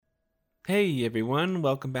Hey everyone,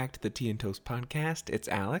 welcome back to the Tea and Toast podcast. It's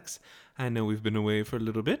Alex. I know we've been away for a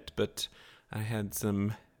little bit, but I had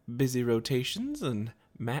some busy rotations and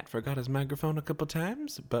Matt forgot his microphone a couple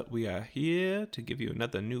times, but we are here to give you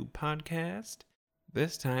another new podcast.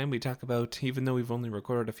 This time we talk about, even though we've only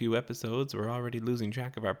recorded a few episodes, we're already losing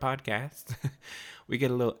track of our podcast. We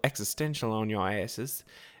get a little existential on your asses,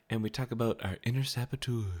 and we talk about our inner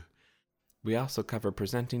saboteur. We also cover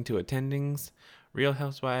presenting to attendings, Real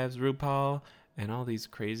Housewives, RuPaul, and all these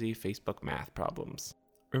crazy Facebook math problems.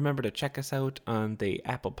 Remember to check us out on the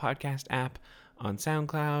Apple Podcast app, on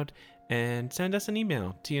SoundCloud, and send us an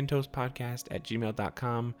email,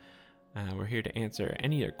 teaandtoastpodcast@gmail.com. We're here to answer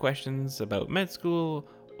any of your questions about med school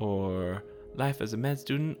or life as a med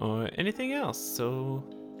student or anything else, so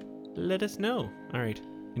let us know. All right,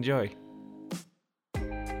 enjoy.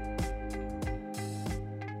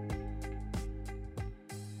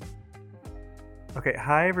 Okay,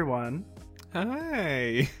 hi everyone.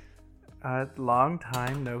 Hi. Long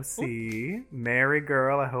time no see. Mary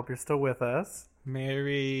girl, I hope you're still with us.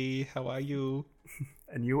 Mary, how are you?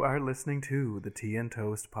 And you are listening to the Tea and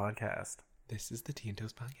Toast podcast. This is the Tea and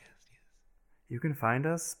Toast podcast, yes. You can find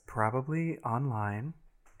us probably online,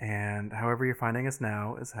 and however you're finding us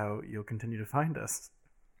now is how you'll continue to find us.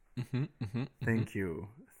 Thank you.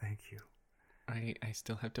 I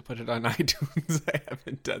still have to put it on iTunes. I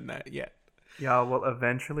haven't done that yet. Y'all will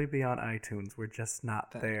eventually be on iTunes. We're just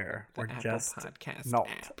not there. We're Apple just Podcast not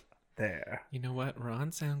app. there. You know what? We're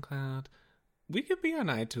on SoundCloud. We could be on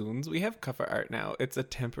iTunes. We have cover art now. It's a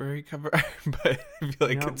temporary cover art, but I feel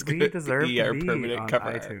like it's going to be our permanent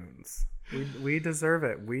cover iTunes. We deserve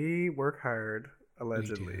it. We work hard,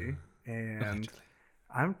 allegedly. And Allegedly.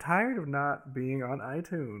 I'm tired of not being on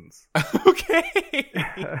iTunes. Okay.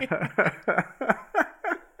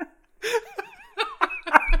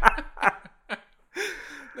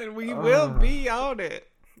 Then we will be on it.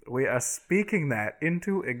 We are speaking that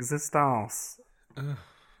into existence.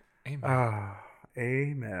 Amen.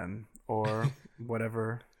 Amen. Or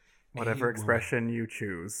whatever expression you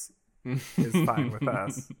choose is fine with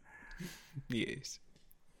us. Yes.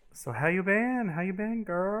 So how you been? How you been,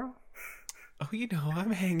 girl? Oh, you know, I'm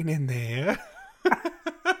hanging in there.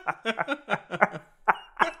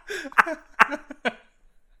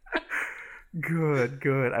 Good.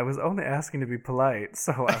 I was only asking to be polite,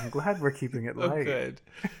 so I'm glad we're keeping it light. Oh, good.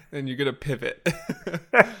 Then you're going to pivot.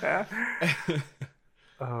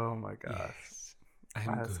 Oh my gosh. Yes,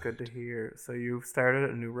 I'm That's good to hear. So you've started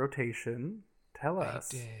a new rotation. Tell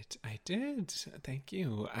us. I did. Thank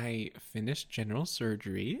you. I finished general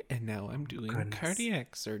surgery, and now I'm doing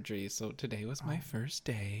cardiac surgery. So today was my first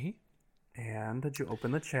day. And did you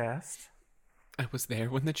open the chest? I was there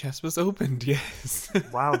when the chest was opened, yes.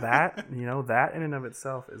 Wow, that in and of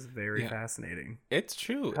itself is very fascinating. It's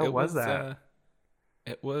true. How was that?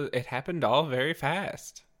 It happened all very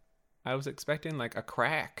fast. I was expecting like a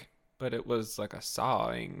crack, but it was like a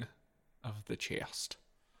sawing of the chest.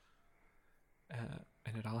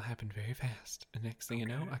 And it all happened very fast. And next thing you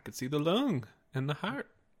know, I could see the lung and the heart.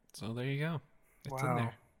 So there you go. It's in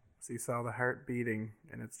there. So you saw the heart beating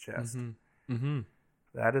in its chest. Mm-hmm.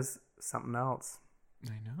 That is something else.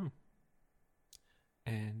 I know.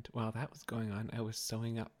 And while that was going on, I was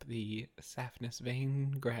sewing up the saphenous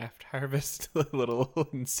vein graft harvest, the little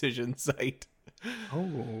incision site.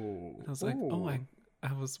 Oh. I was like,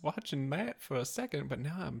 I was watching that for a second, but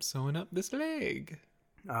now I'm sewing up this leg.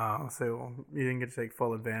 Oh, so you didn't get to take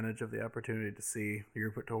full advantage of the opportunity to see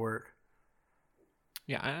you put to work.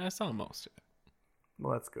 Yeah, I saw most of it.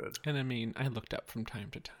 Well, that's good. And I mean, I looked up from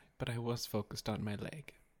time to time, but I was focused on my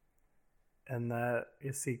leg. And that,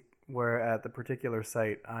 you see, where at the particular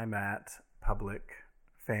site I'm at, public,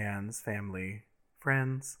 fans, family,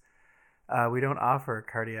 friends, we don't offer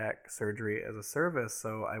cardiac surgery as a service,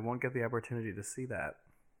 so I won't get the opportunity to see that,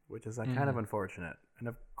 which is kind of unfortunate. And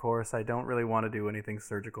of course, I don't really want to do anything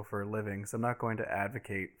surgical for a living, so I'm not going to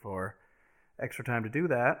advocate for extra time to do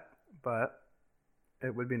that, but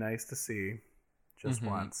it would be nice to see just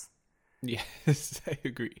once. Yes, I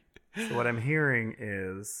agree. So what I'm hearing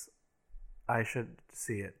is I should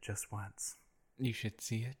see it just once. You should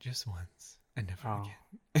see it just once and never again.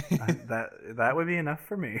 That would be enough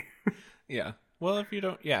for me. Yeah. Well, if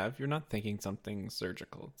you're not thinking something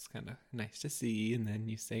surgical, it's kind of nice to see, and then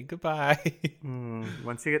you say goodbye.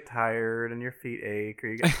 Once you get tired and your feet ache, or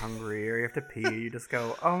you get hungry, or you have to pee, you just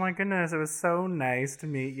go, "Oh my goodness, it was so nice to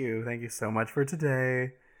meet you. Thank you so much for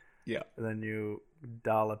today." Yeah. And then you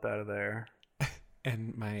dollop out of there.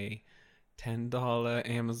 And my $10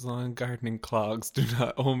 Amazon gardening clogs do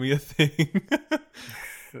not owe me a thing.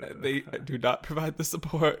 They do not provide the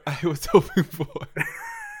support I was hoping for.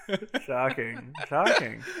 Shocking.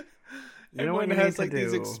 Shocking. You know what Everyone you has need like to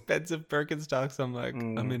these do? expensive Birkenstocks. I'm like,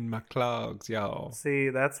 I'm in my clogs, y'all. See,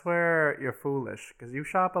 that's where you're foolish because you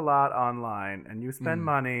shop a lot online and you spend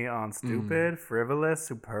money on stupid, frivolous,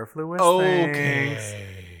 superfluous things.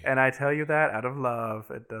 Okay. And I tell you that out of love.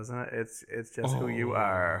 It doesn't. It's just who you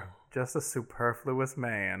are. Oh. Just a superfluous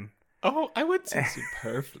man. Oh, I would say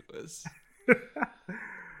superfluous. I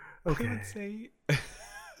Okay. would say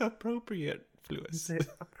appropriate fluous. Say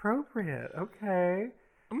appropriate. Okay.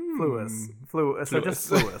 Mm. Fluous. So just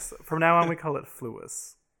Fluous. fluous. From now on, we call it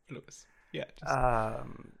fluous. Fluous. Yeah.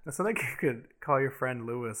 Just, So I think you could call your friend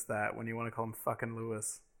Lewis that when you want to call him fucking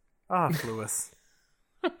Lewis. Ah, Lewis.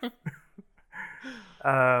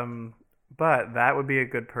 But that would be a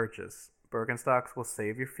good purchase. Birkenstocks will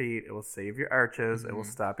save your feet. It will save your arches. It will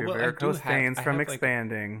stop your Well, I do varicose have- veins I from have, like,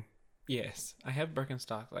 expanding. yes, I have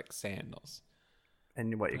Birkenstock like sandals.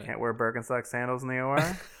 And what, you can't wear Birkenstock sandals in the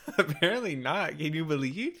OR? Apparently not. Can you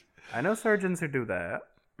believe? I know surgeons who do that.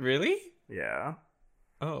 Really? Yeah.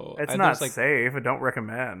 Oh, It's and not there's, like, safe. I don't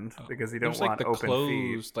recommend because you don't there's want like the open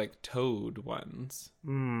closed, like toed ones.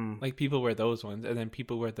 feet. Like people wear those ones, and then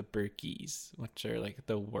people wear the Birkies, which are like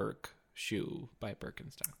the work shoe by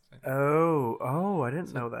Birkenstock. Oh, I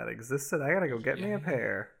didn't know that existed. I gotta go get me a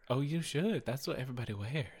pair. Oh, you should. That's what everybody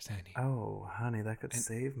wears, honey. Oh, honey, that could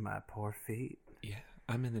save my poor feet. Yeah,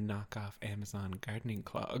 I'm in the knockoff Amazon gardening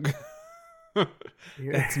clog. You're-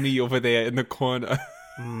 That's me over there in the corner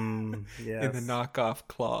Yes. in the knockoff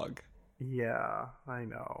clog. Yeah, I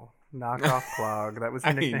know. Knockoff clog. That was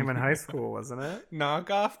your I nickname in high know. school, wasn't it?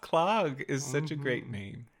 Knockoff clog is such a great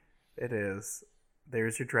name. It is.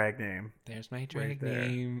 There's your drag name. There's my drag there.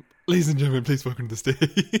 name. Ladies and gentlemen, please welcome to the stage.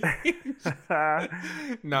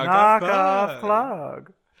 Knockoff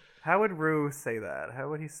clog. How would Rue say that? How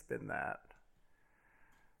would he spin that?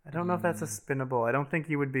 I don't know if that's a spinnable. I don't think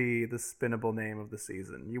you would be the spinnable name of the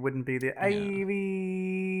season. You wouldn't be the Ivy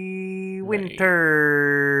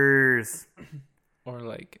Winters. Or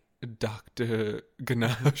like Dr.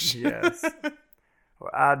 Ganache. Yes.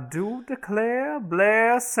 Or I do declare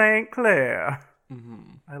Blair St. Clair.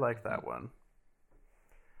 I like that one.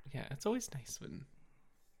 Yeah, it's always nice when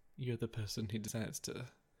you're the person who decides to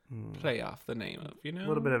play off the name of, you know? A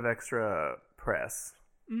little bit of extra press.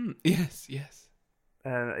 Yes, yes.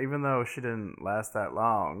 And even though she didn't last that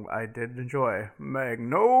long, I did enjoy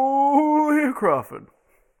Magnolia Crawford.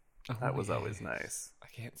 That was always nice. I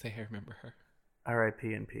can't say I remember her.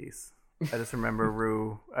 R.I.P. in peace. I just remember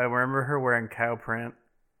Rue. I remember her wearing cow print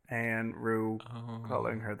and Rue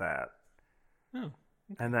calling her that. Oh.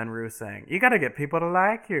 And then Rue saying, "You gotta get people to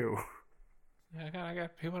like you." Yeah, I gotta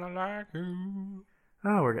get people to like you.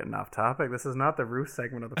 Oh, we're getting off topic. This is not the Rue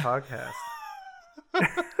segment of the podcast.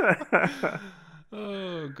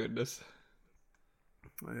 Oh, goodness.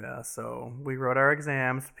 Yeah, so we wrote our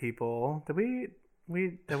exams, people. Have we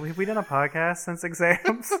done a podcast since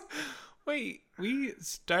exams? Wait, we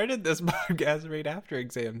started this podcast right after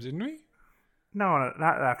exams, didn't we? No,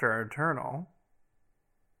 not after our internal.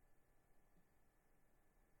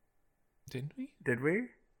 Didn't we? Did we?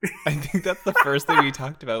 I think that's the first thing we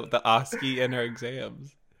talked about, the OSCE and our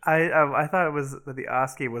exams. I thought it was that the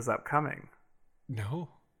OSCE was upcoming. No.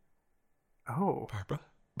 Oh.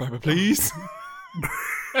 Barbara, please.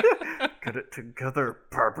 Get it together,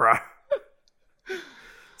 Barbara.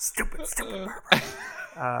 Stupid Barbara.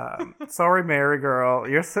 Sorry, Mary girl.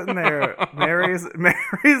 You're sitting there. Mary's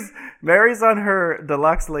on her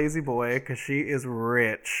deluxe lazy boy because she is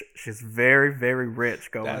rich. She's very, very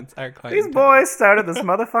rich. Going. That's our client. These boys started this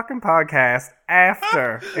motherfucking podcast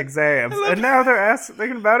after exams, and now they're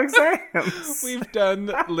asking about exams. We've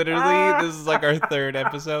done literally. This is like our third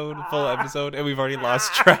full episode, and we've already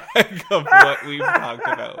lost track of what we've talked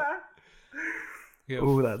about.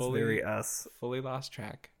 Ooh, that's very us. Fully lost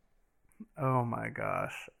track. Oh my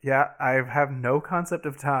gosh. Yeah, I have no concept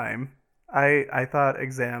of time. I thought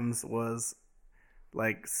exams was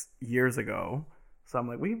like years ago. So I'm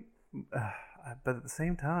like, but at the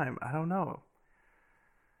same time, I don't know.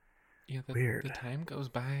 Yeah, Weird. The time goes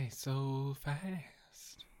by so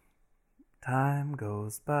fast. Time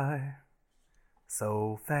goes by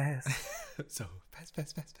so fast. So fast.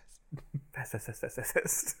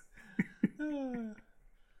 Fast.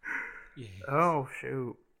 Yes. Oh,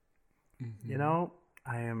 shoot. Mm-hmm. You know,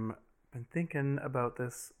 I am been thinking about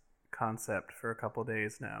this concept for a couple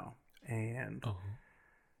days now, and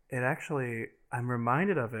it actually, I'm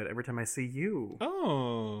reminded of it every time I see you.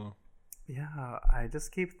 Oh. Yeah, I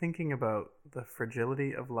just keep thinking about the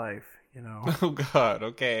fragility of life, you know. Oh God.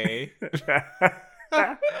 Okay.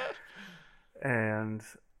 And,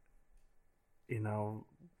 you know,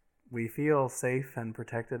 we feel safe and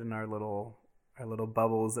protected in our little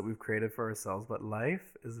bubbles that we've created for ourselves, but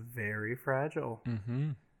life is very fragile.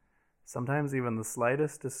 Mm-hmm. Sometimes even the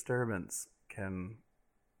slightest disturbance can,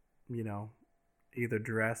 either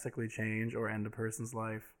drastically change or end a person's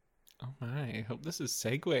life. Oh my, I hope this is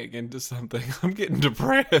segueing into something. I'm getting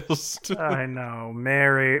depressed. I know.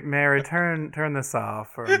 Mary, turn this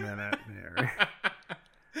off for a minute, Mary.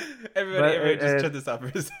 Everybody, just turn this off for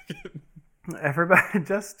a second. Everybody,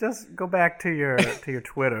 just go back to your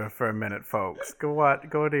Twitter for a minute, folks.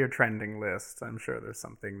 Go to your trending list. I'm sure there's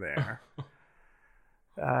something there.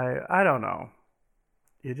 I don't know.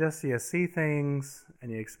 You see things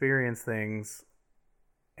and you experience things,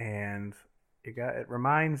 and it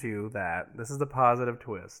reminds you that this is the positive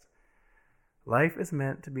twist. Life is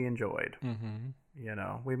meant to be enjoyed. Mm-hmm.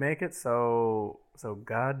 We make it so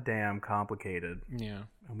goddamn complicated. Yeah.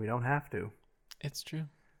 And we don't have to. It's true.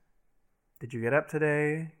 Did you get up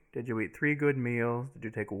today? Did you eat 3 good meals? Did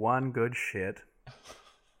you take 1 good shit?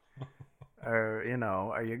 Or,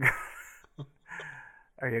 are you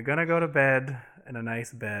gonna go to bed in a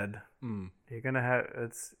nice bed? You're gonna have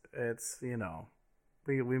it's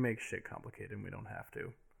we make shit complicated and we don't have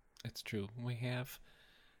to. It's true.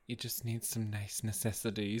 You just need some nice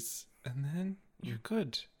necessities, and then you're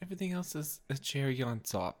good. Everything else is a cherry on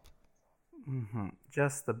top.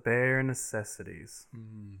 Just the bare necessities.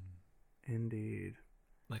 Indeed.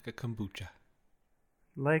 Like a kombucha.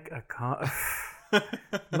 Like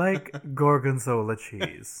like gorgonzola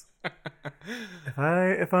cheese.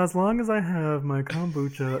 If as long as I have my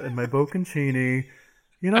kombucha and my bocconcini,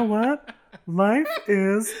 you know what? Life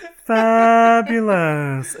is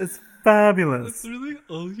fabulous. It's fabulous. That's really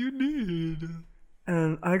all you need.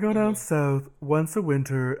 And I go down south once a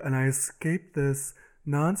winter and I escape this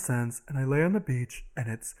nonsense and I lay on the beach and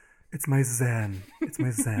it's my zen. It's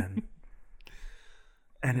my zen.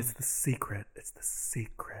 And it's the secret. It's the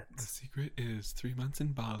secret. The secret is 3 months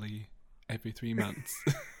in Bali every 3 months.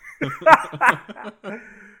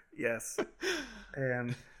 Yes.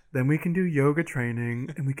 And then we can do yoga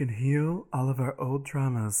training and we can heal all of our old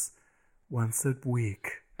traumas once a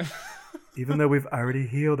week. Even though we've already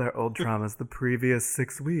healed our old traumas the previous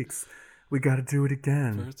 6 weeks, we got to do it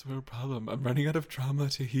again. First world problem. I'm running out of trauma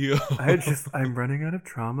to heal. I'm running out of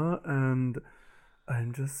trauma and I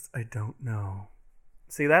don't know.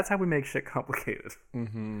 See, that's how we make shit complicated.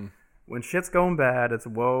 Mm-hmm. When shit's going bad, it's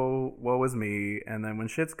woe is me. And then when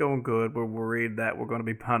shit's going good, we're worried that we're going to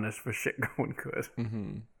be punished for shit going good.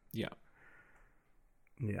 Mm-hmm. Yeah.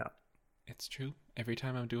 Yeah. It's true. Every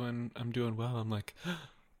time I'm doing well, I'm like,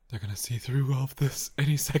 they're going to see through all of this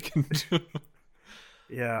any second.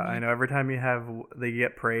 Yeah, I know. Every time they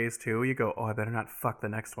get praise too, you go, oh, I better not fuck the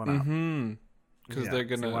next one up. Mm-hmm. Because they're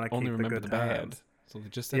going to only remember the bad. So they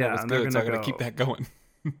just said it was good, so I got to keep that going.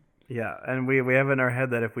 Yeah, and we have in our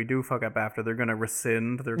head that if we do fuck up after, they're going to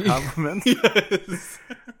rescind their compliments. Yes.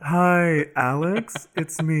 Hi, Alex.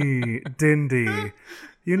 It's me, Dindy.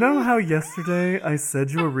 You know how yesterday I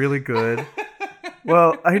said you were really good?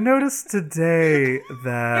 Well, I noticed today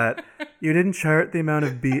that you didn't chart the amount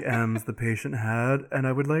of BMs the patient had, and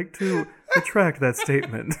I would like to retract that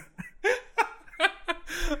statement.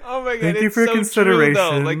 Oh my god! Thank you for so consideration.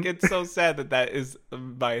 True, though. Like, it's so sad that is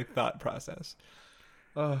my thought process.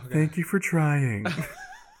 Oh, God. Thank you for trying.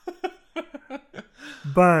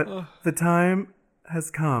 But the time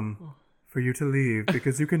has come for you to leave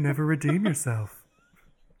because you can never redeem yourself.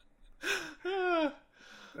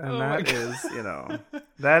 And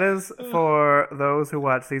that is for those who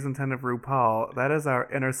watch season 10 of RuPaul, that is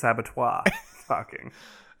our inner saboteur talking.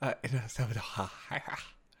 Inner saboteur.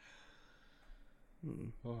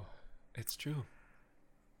 Oh, it's true.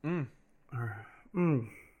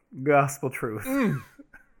 Gospel truth.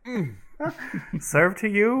 Served to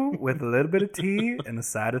you with a little bit of tea and a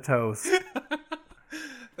side of toast.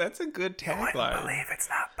 That's a good tagline. I believe it's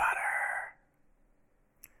not butter.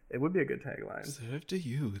 It would be a good tagline. Served to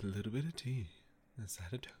you with a little bit of tea and a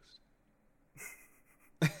side of toast.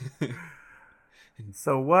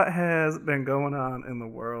 So what has been going on in the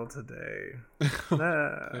world today?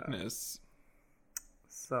 Goodness.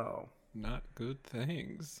 So. Not good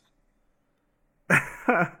things.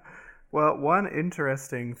 Well, one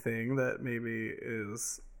interesting thing that maybe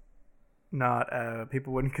is not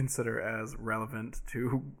people wouldn't consider as relevant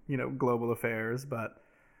to global affairs, but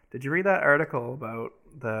did you read that article about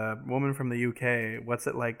the woman from the UK? What's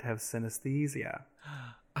it like to have synesthesia?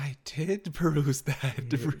 I did peruse that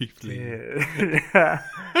briefly. Yeah.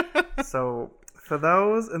 So for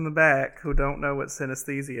those in the back who don't know what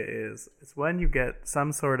synesthesia is, it's when you get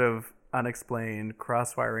some sort of unexplained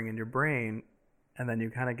cross-wiring in your brain, and then you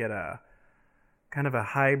kind of get a kind of a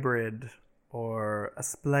hybrid or a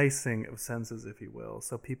splicing of senses, if you will.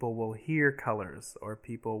 So people will hear colors or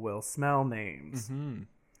people will smell names. Mm-hmm.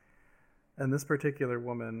 And this particular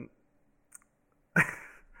woman,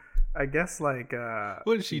 I guess, like,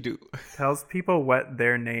 What does she do? tells people what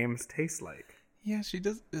their names taste like. Yeah, she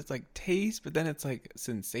does. It's like taste, but then it's like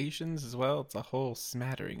sensations as well. It's a whole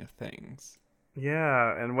smattering of things.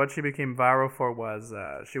 Yeah, and what she became viral for was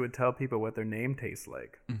she would tell people what their name tastes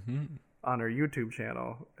like Mm-hmm. on her YouTube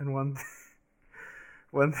channel. And one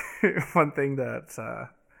one thing that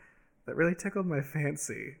really tickled my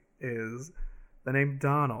fancy is the name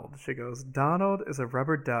Donald. She goes, "Donald is a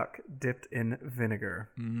rubber duck dipped in vinegar."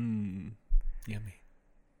 Yummy.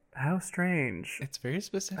 How strange. It's very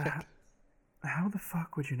specific. How the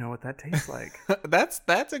fuck would you know what that tastes like? That's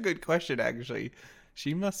a good question, actually.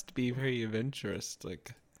 She must be very adventurous,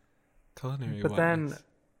 like culinary But then,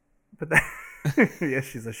 yeah,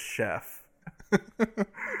 she's a chef.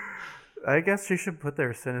 I guess she should put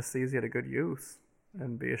their synesthesia to good use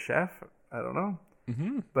and be a chef. I don't know.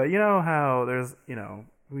 Mm-hmm. But you know how there's,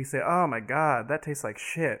 we say, "Oh my God, that tastes like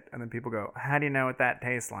shit." And then people go, "How do you know what that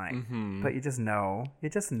tastes like?" Mm-hmm. But you just know. You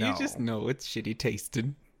just know. You just know it's shitty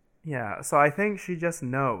tasting. Yeah, so I think she just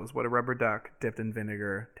knows what a rubber duck dipped in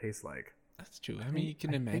vinegar tastes like. That's true. I mean, you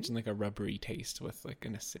can imagine like a rubbery taste with like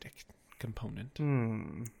an acidic component.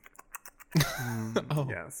 Oh,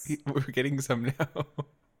 Yes. we're getting some now.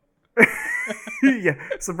 Yeah,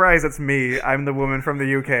 surprise, it's me. I'm the woman from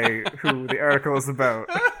the UK who the article is about.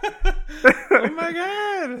 Oh my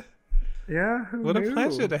god! Yeah, What a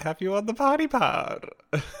pleasure to have you on the Potty Pod.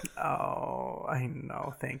 Oh, I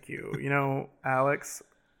know. Thank you.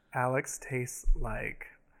 Alex tastes like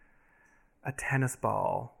a tennis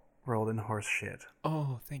ball rolled in horse shit.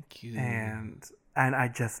 Oh, thank you. And I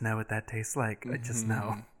just know what that tastes like. I just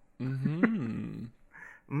know. Mm-hmm.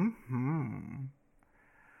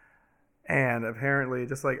 And apparently,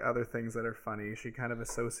 just like other things that are funny, she kind of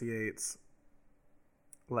associates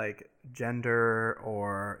like gender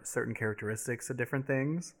or certain characteristics to different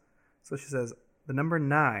things. So she says the number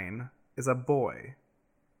 9 is a boy,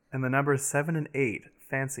 and the numbers 7 and 8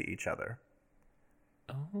 fancy each other.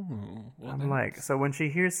 Oh, well, I'm like, so when she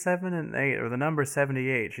hears 7 and 8 or the number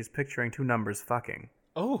 78, she's picturing two numbers fucking.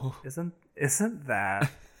 oh, Isn't that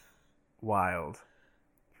wild?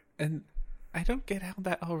 and I don't get how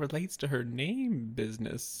that all relates to her name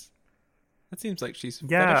business. That seems like she's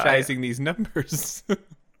fetishizing these numbers.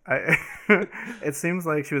 It seems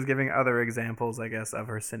like she was giving other examples, I guess, of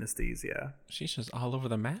her synesthesia. She's just all over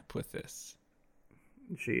the map with this.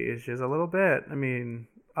 She's a little bit. I mean,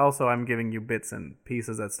 also I'm giving you bits and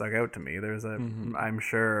pieces that stuck out to me. There's I'm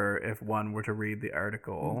sure if one were to read the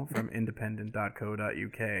article from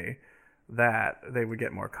independent.co.uk, that they would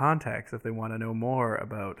get more context if they want to know more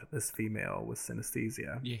about this female with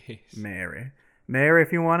synesthesia. Yes. Mary,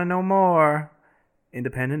 if you want to know more,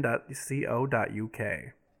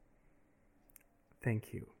 independent.co.uk.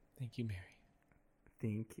 Thank you. Thank you, Mary.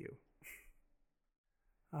 Thank you.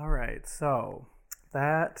 All right, so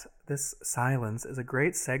this silence is a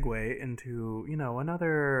great segue into,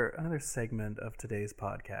 another segment of today's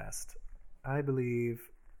podcast. I believe,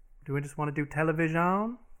 do we just want to do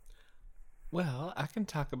television? Well, I can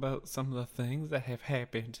talk about some of the things that have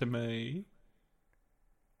happened to me.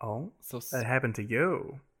 Oh, So, that happened to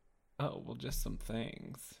you. oh, well, just some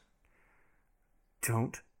things.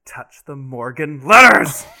 Don't touch the Morgan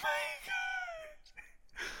letters. Oh my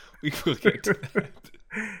god. We will get to that.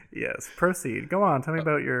 Yes, proceed. Go on. Tell me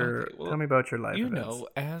about your okay, well, tell me about your life You events. know,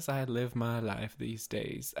 as I live my life these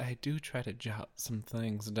days, I do try to jot some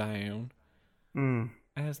things down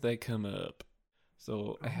as they come up.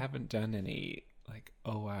 So I haven't done any like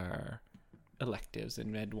OR electives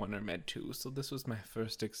in Med 1 or Med 2. So this was my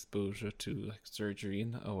first exposure to like surgery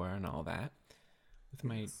in the OR and all that with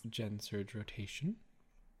my Gen Surg rotation.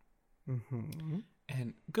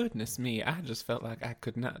 And goodness me, I just felt like I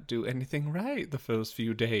could not do anything right the first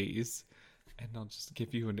few days. And I'll just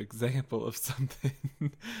give you an example of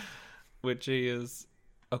something, which is,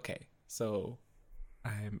 okay, so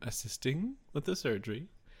I'm assisting with the surgery,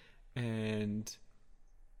 and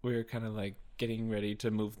we're kind of like getting ready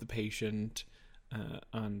to move the patient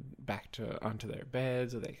onto their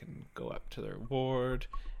bed so they can go up to their ward.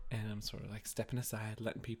 And I'm sort of like stepping aside,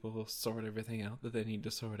 letting people sort everything out that they need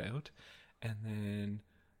to sort out. And then,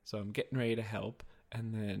 so I'm getting ready to help.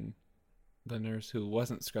 And then the nurse who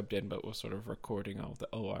wasn't scrubbed in but was sort of recording all the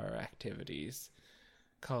OR activities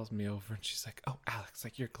calls me over and she's like, "Oh, Alex,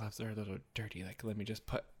 like your gloves are a little dirty. Like, let me just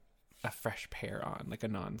put a fresh pair on, like a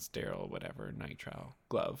non-sterile, whatever, nitrile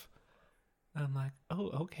glove." I'm like, oh,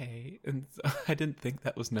 okay. And so I didn't think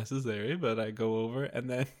that was necessary, but I go over, and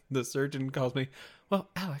then the surgeon calls me, well,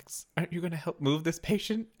 Alex, aren't you going to help move this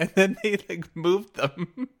patient? And then they like moved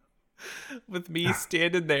them with me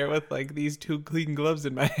standing there with like these 2 clean gloves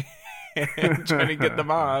in my hand trying to get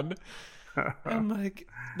them on. I'm like,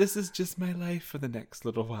 this is just my life for the next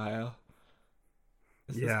little while.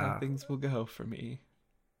 This is how things will go for me.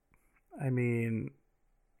 I mean,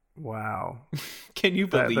 wow. Can you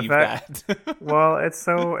believe that? Well, it's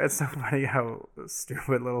so funny how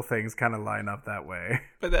stupid little things kind of line up that way.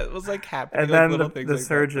 But that was like happening. And like then little the things like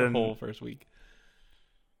surgeon, the whole first week.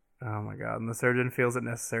 Oh my god! And the surgeon feels it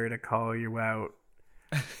necessary to call you out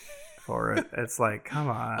for it. It's like, come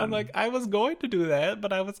on. I'm like, I was going to do that,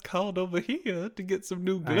 but I was called over here to get some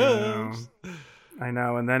new gloves. I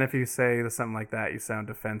know. And then if you say something like that, you sound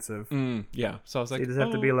defensive. Yeah. So I was like, you just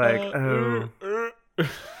have to be like,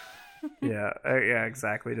 yeah,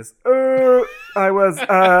 exactly. Just, I was,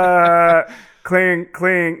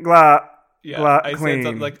 clean, blah, yeah, blah, I clean. said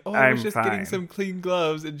something like, I was just fine. getting some clean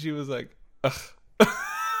gloves. And she was like, ugh.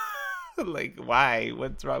 Like, why?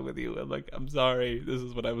 What's wrong with you? I'm like, I'm sorry. This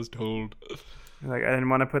is what I was told. Like, I didn't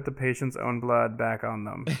want to put the patient's own blood back on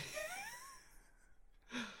them.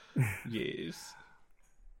 Yes.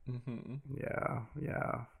 Mm-hmm.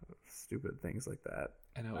 Yeah. Stupid things like that.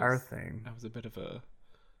 And Our thing. I was a bit of a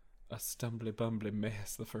stumbly bumbly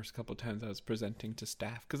mess the first couple times I was presenting to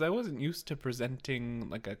staff, because I wasn't used to presenting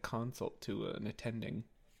like a consult to an attending,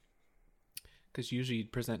 because usually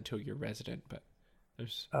you'd present to your resident, but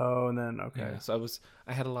there's and then yeah, so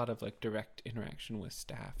I had a lot of like direct interaction with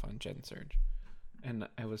staff on Gen Surge, and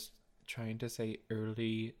I was trying to say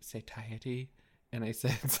early satiety, and I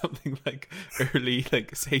said something like early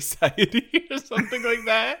like satiety or something like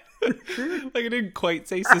that. Like I didn't quite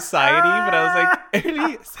say society, but I was like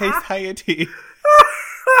early satiety.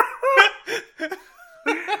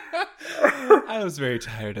 I was very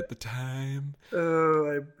tired at the time. Oh,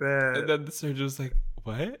 I bet. And then the surgeon was like,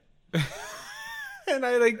 "What?" And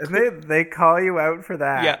I like, and they call you out for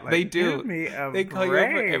that. Yeah, like, they do. Give me a they call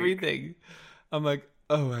break. you out for everything. I'm like,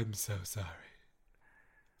 oh, I'm so sorry.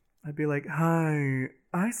 I'd be like, hi,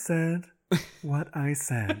 I said what I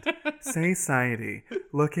said. Society.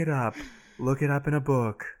 Look it up. Look it up in a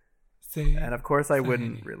book. And of course I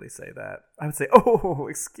wouldn't really say that. I would say, oh,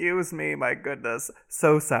 excuse me, my goodness.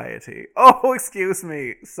 Society. Oh, excuse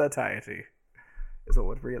me, satiety. Is what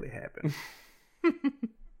would really happen.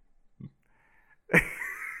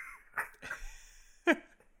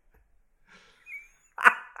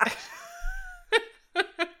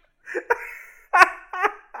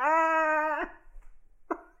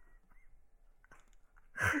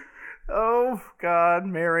 Oh God,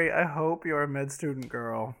 Mary, I hope you're a med student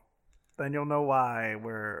girl. Then you'll know why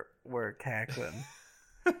we're cackling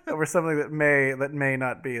over something that may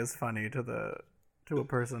not be as funny to a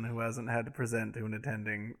person who hasn't had to present to an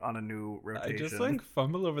attending on a new rotation. I just like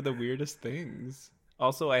fumble over the weirdest things.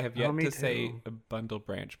 Also, I have yet to say a bundle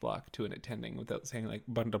branch block to an attending without saying like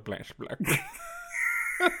bundle branch block.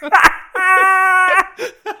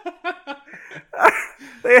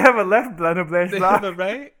 They have a left bundle branch block. They have a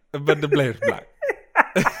right a bundle branch block.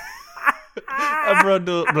 A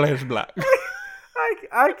bundle branch block.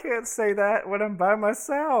 I can't say that when I'm by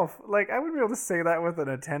myself. Like, I wouldn't be able to say that with an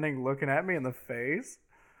attending looking at me in the face.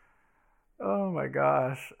 Oh my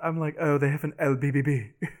gosh. I'm like, oh, they have an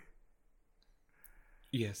LBBB.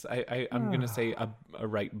 Yes, I'm going to say a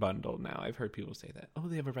right bundle now. I've heard people say that. Oh,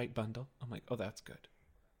 they have a right bundle. I'm like, oh, that's good.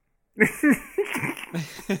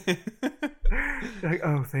 Like,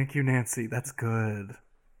 oh, thank you, Nancy. That's good.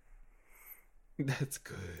 That's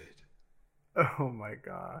good. Oh my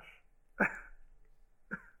gosh.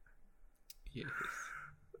 Yes.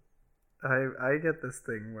 I get this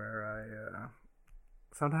thing where I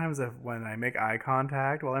sometimes when I make eye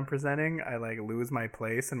contact while I'm presenting, I like lose my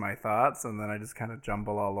place and my thoughts, and then I just kind of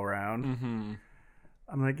jumble all around. Mm-hmm.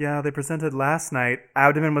 I'm like, yeah, they presented last night.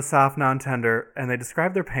 Abdomen was soft, non-tender, and they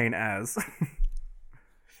described their pain as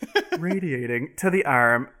radiating to the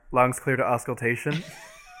arm, lungs clear to auscultation.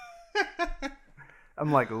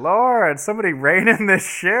 I'm like, Lord, somebody rein in this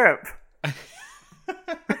ship.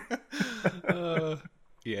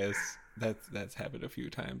 Yes, that's happened a few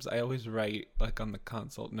times. I always write like on the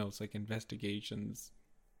consult notes, like investigations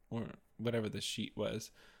or whatever the sheet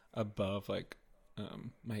was above like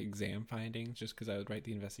my exam findings, just because I would write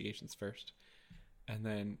the investigations first, and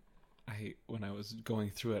then when I was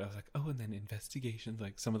going through it, I was like, oh, and then investigations,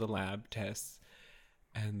 like some of the lab tests,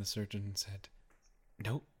 and the surgeon said,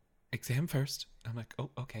 nope, exam first. I'm like,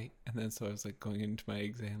 oh, okay. And then so I was like going into my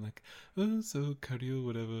exam like, oh, so cardio,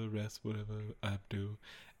 whatever, rest, whatever, abdo.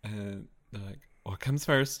 And they're like, what comes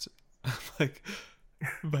first? I'm like,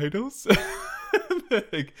 vitals? They're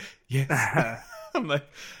like, yes. I'm like,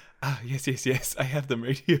 yes. I have them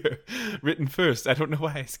right here, written first. I don't know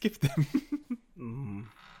why I skipped them.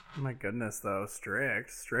 My goodness, though.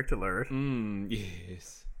 Strict alert.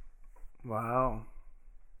 Yes. Wow.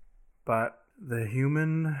 But the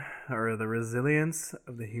resilience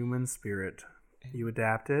of the human spirit. You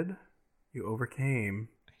adapted, you overcame,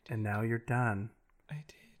 and now you're done. I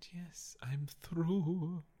did, yes. I'm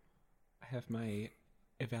through. I have my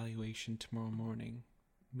evaluation tomorrow morning,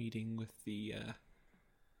 meeting with the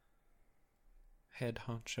head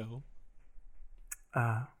honcho.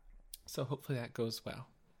 So hopefully that goes well.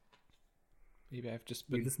 Maybe I've just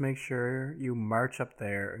been... You just make sure you march up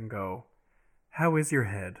there and go, how is your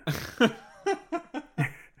head?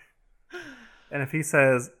 And if he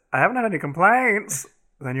says, I haven't had any complaints,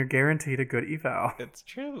 then you're guaranteed a good eval. It's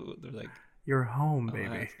true. They're like, you're home,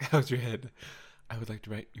 baby. How's your head? I would like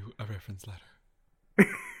to write you a reference letter.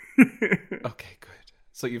 Okay, good.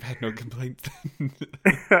 So you've had no complaints then?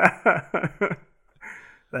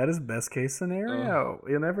 That is best case scenario.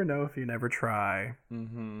 You'll never know if you never try.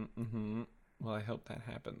 Well, I hope that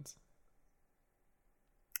happens.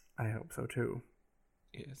 I hope so too.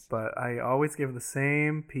 Yes. But I always give the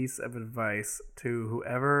same piece of advice to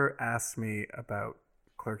whoever asks me about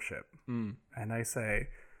clerkship. And I say,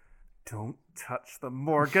 don't touch the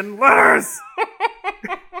Morgan letters!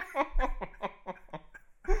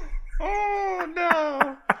 Oh,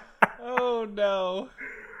 no. Oh, no.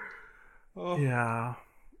 Oh. Yeah.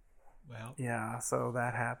 Well. Yeah, so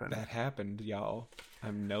that happened. That happened, y'all.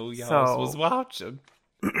 I know y'all was watching.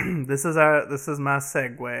 This is my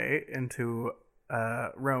segue into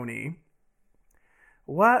Roni.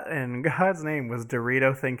 What in God's name was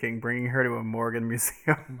Dorito thinking bringing her to a Morgan museum?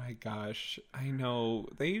 Oh my gosh. I know.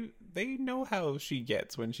 They know how she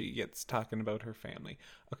gets when she gets talking about her family.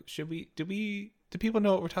 Okay, do people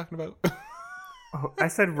know what we're talking about? Oh, I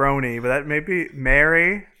said Roni, but that may be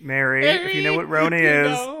Mary. If you know what Roni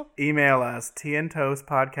is, email us,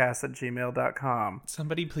 teaandtoastpodcast@gmail.com.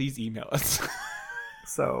 Somebody please email us.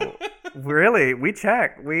 So, really, we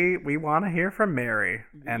check. We want to hear from Mary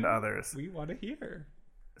and others. We want to hear.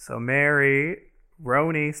 So, Mary,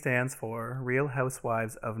 Roni stands for Real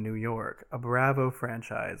Housewives of New York, a Bravo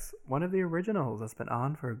franchise. One of the originals that's been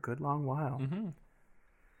on for a good long while.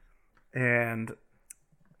 And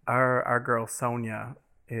our girl Sonia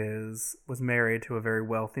was married to a very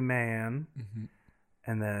wealthy man.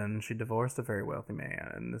 And then she divorced a very wealthy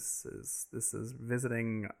man. And this is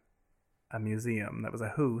visiting a museum that was a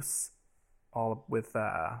house, all with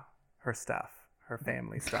her stuff, her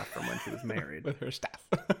family stuff from when she was married. With her stuff.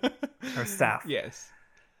 Her stuff. Yes.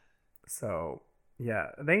 So, yeah,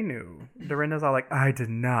 they knew. Dorinda's all like, I did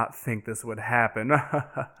not think this would happen. I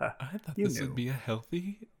thought this would be a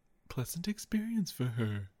healthy, pleasant experience for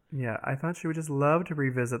her. Yeah, I thought she would just love to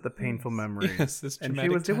revisit the painful memories. Yes, this and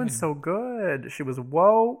traumatic she was doing time. so good. She was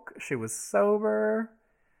woke. She was sober.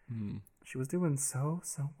 She was doing so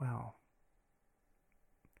well.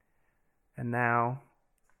 And now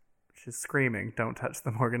she's screaming, don't touch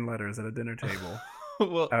the Morgan letters at a dinner table.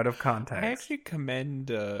 Well, out of context. I actually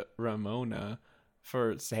commend Ramona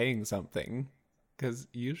for saying something, because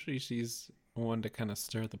usually she's one to kind of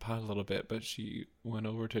stir the pot a little bit, but she went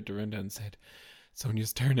over to Dorinda and said,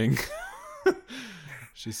 Sonia's turning.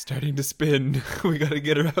 She's starting to spin. We gotta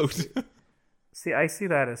get her out. See, I see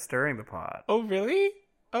that as stirring the pot. Oh, really?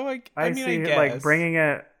 Oh, I mean, see, I guess. like, bringing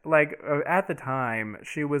it, like, at the time,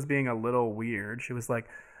 she was being a little weird. She was like,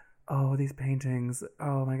 oh, these paintings,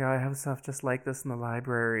 oh my God, I have stuff just like this in the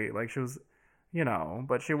library. Like, she was,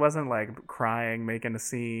 but she wasn't, like, crying, making a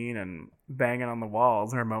scene, and banging on the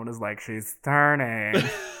walls. Ramona's like, she's turning.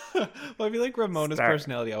 Well, I feel like Ramona's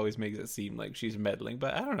personality always makes it seem like she's meddling,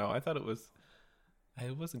 but I don't know. I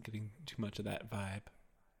wasn't getting too much of that vibe.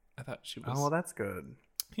 I thought she was... Oh, well, that's good.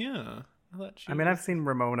 Yeah. I've seen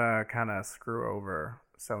Ramona kind of screw over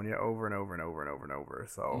Sonia over and over and over and over and over.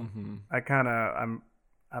 So I'm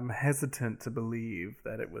hesitant to believe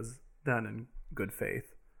that it was done in good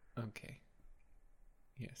faith. Okay.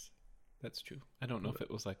 Yes, that's true. I don't know if it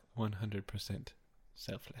was like 100%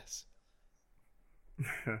 selfless.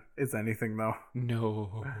 Is anything though?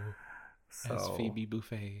 No. So... As Phoebe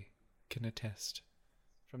Buffay can attest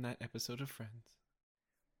from that episode of Friends.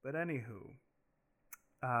 But anywho,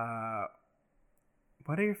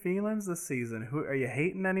 what are your feelings this season? Who are you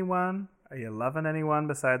hating? Anyone? Are you loving anyone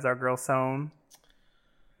besides our girl Son?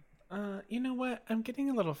 You know what? I'm getting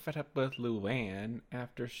a little fed up with Luann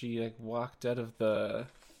after she walked out of the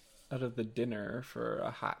out of the dinner for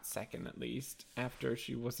a hot second at least, after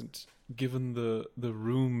she wasn't given the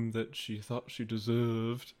room that she thought she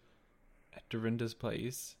deserved at Dorinda's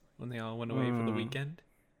place when they all went away for the weekend.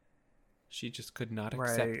 She just could not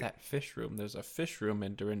accept that fish room. There's a fish room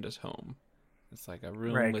in Dorinda's home. It's like a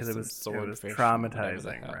room with some swordfish. It was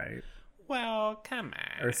traumatizing, right? Well, come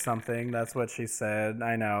on. Or something. That's what she said.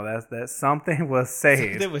 I know that something was said.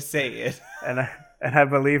 Something was said. and I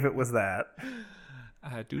believe it was that.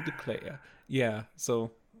 I do declare. Yeah,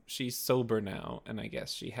 so she's sober now, and I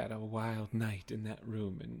guess she had a wild night in that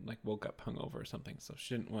room and like woke up hungover or something, so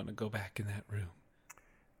she didn't want to go back in that room.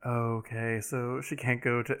 Okay, so she can't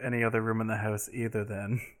go to any other room in the house either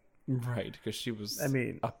then. Right, because she was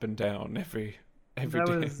up and down every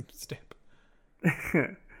damn step.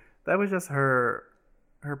 That was just her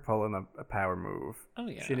pulling a power move. Oh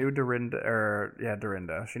yeah. She knew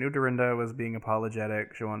Dorinda. She knew Dorinda was being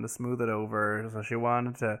apologetic. She wanted to smooth it over, so she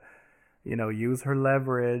wanted to, use her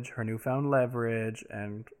leverage, her newfound leverage,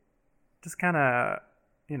 and just kind of,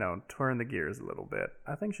 turn the gears a little bit.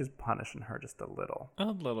 I think she's punishing her just a little. A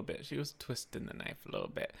little bit. She was twisting the knife a little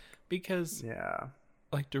bit because, yeah,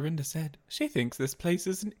 like Dorinda said, she thinks this place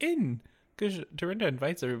is an inn. Because Dorinda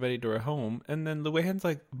invites everybody to her home, and then Luann's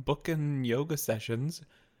like booking yoga sessions.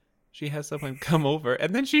 She has someone come over,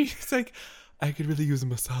 and then she's like, I could really use a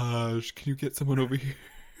massage. Can you get someone over here?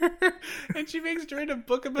 And she makes Dorinda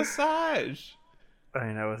book a massage.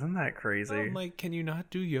 I know, isn't that crazy? I'm like, can you not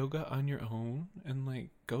do yoga on your own and like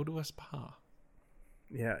go to a spa?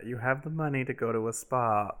 Yeah, you have the money to go to a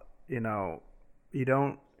spa. You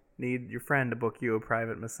don't need your friend to book you a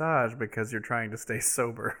private massage because you're trying to stay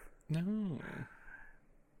sober. No.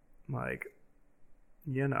 Like,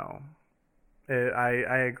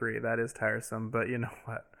 I agree. That is tiresome. But you know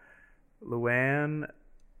what? Luann,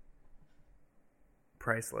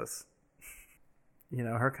 priceless.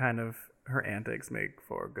 Her antics make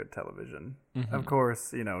for good television. Mm-hmm. Of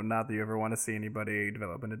course, not that you ever want to see anybody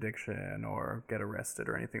develop an addiction or get arrested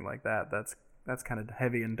or anything like that. That's kind of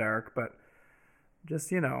heavy and dark. But just,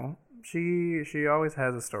 she always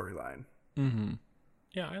has a storyline. Mm-hmm.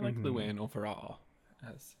 Yeah, I like Luann overall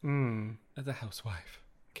as a housewife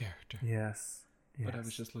character. Yes. But I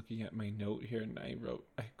was just looking at my note here, and I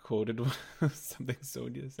quoted something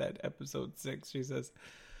Sonia said, episode 6. She says,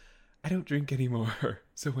 I don't drink anymore,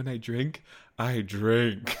 so when I drink, I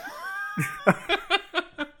drink.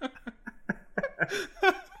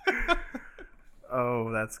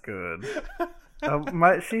 Oh, that's good.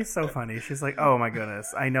 She's so funny. She's like, oh my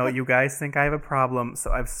goodness, I know you guys think I have a problem,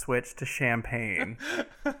 so I've switched to champagne.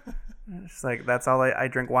 She's like, that's all I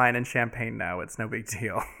drink wine and champagne now. It's no big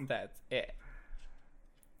deal. That's it.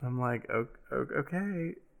 I'm like,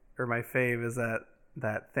 okay. Or my fave is that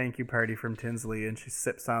thank you party from Tinsley, and she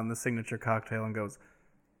sips on the signature cocktail and goes,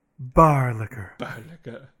 bar liquor. Bar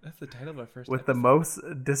liquor. That's the title of our first With episode. the most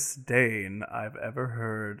disdain I've ever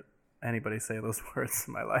heard anybody say those words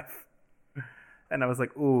in my life. And I was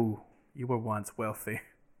like, ooh, you were once wealthy.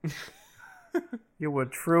 You were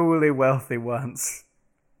truly wealthy once.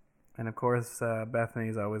 And of course,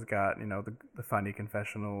 Bethany's always got, the funny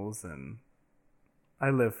confessionals, and I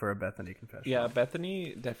live for a Bethany confessional. Yeah,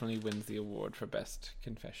 Bethany definitely wins the award for best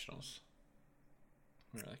confessionals.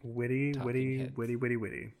 Like witty. Witty. Witty. Witty.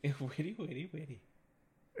 Witty.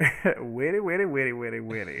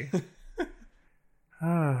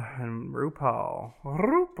 And RuPaul,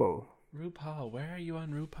 where are you on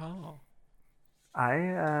RuPaul? I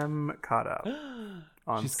am caught up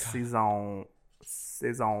on saison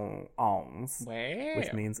 11, Where?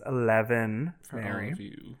 which means 11. For Mary. all of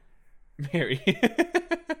you. Mary.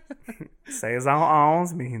 Saison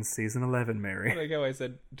 11 means season 11, Mary. I like how I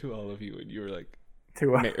said to all of you, and you were like,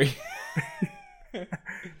 to Mary.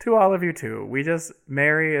 To all of you too.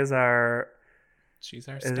 Mary is She's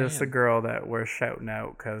our is stan. just a girl that we're shouting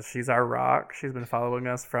out because she's our rock. She's been following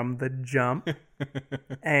us from the jump.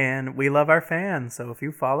 And we love our fans. So if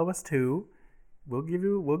you follow us too, we'll give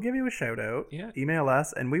you a shout out. Yeah. Email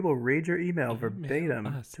us and we will read your email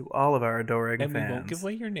verbatim to all of our adoring fans. And we won't give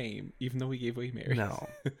away your name, even though we gave away Mary. No.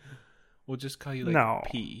 We'll just call you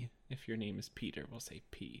P. If your name is Peter, we'll say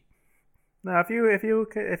P. No, if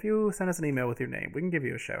you send us an email with your name, we can give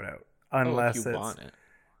you a shout out. Unless if you want it.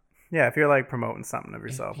 Yeah, if you're like promoting something of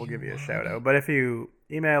yourself, we'll give you a shout out. But if you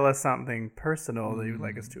email us something personal that you'd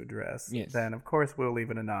like us to address, then of course we'll leave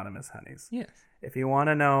it anonymous, honeys. Yes. If you want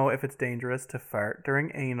to know if it's dangerous to fart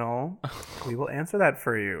during anal, we will answer that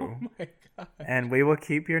for you. Oh my God. And we will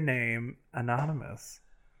keep your name anonymous.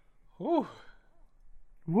 Ooh.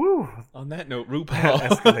 Woo! On that note, That RuPaul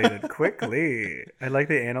escalated quickly. I like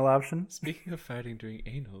the anal option. Speaking of fighting during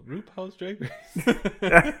anal, RuPaul's Drag Race.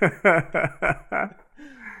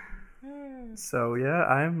 So yeah,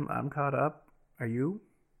 I'm caught up. Are you?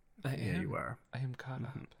 I Yeah, am. you are. I am caught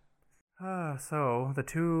up. So the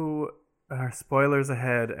two spoilers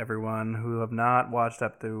ahead, everyone who have not watched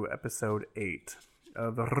up to episode 8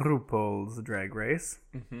 of RuPaul's Drag Race.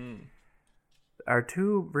 Mm-hmm. Are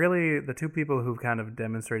the two people who've kind of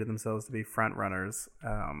demonstrated themselves to be front runners,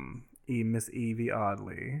 Miss Evie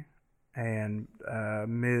Oddly and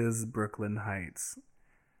Ms. Brooklyn Heights,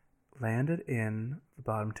 landed in the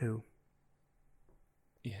bottom 2,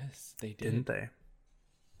 Yes, they did. didn't they?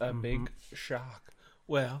 A big shock.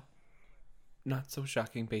 Well, not so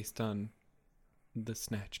shocking based on the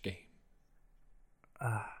Snatch Game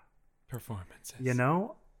performances. You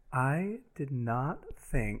know, I did not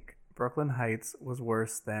think Brooklyn Heights was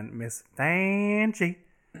worse than Miss Vanjie.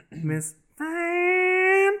 Miss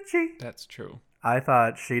Vanjie. That's true. I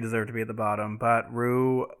thought she deserved to be at the bottom, but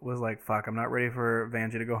Rue was like, fuck, I'm not ready for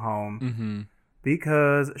Vanjie to go home. Mm-hmm.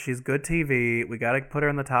 Because she's good TV, we gotta put her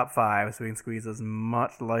in the top 5 so we can squeeze as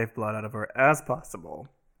much lifeblood out of her as possible.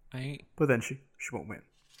 But then she won't win.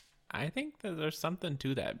 I think that there's something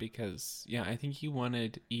to that because, yeah, I think he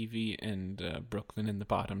wanted Evie and Brooklyn in the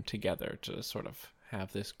bottom together to sort of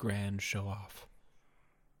have this grand show off.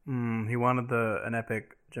 He wanted an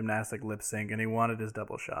epic gymnastic lip sync, and he wanted his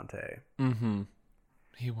double Shantae. Mm-hmm.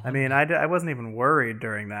 I wasn't even worried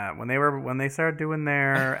during that. When they started doing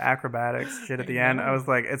their acrobatics shit at the end, I was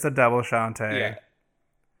like, it's a double Shantae.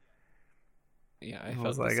 Yeah, I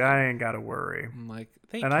was like, I ain't gotta worry. I'm like,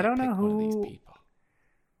 I don't know one of these people.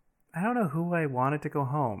 I don't know who I wanted to go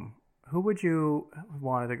home. Who would you have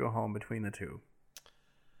wanted to go home between the two?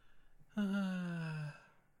 I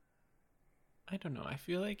don't know. I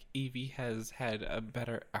feel like Evie has had a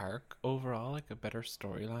better arc overall, like a better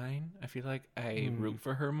storyline. I feel like I root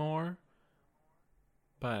for her more,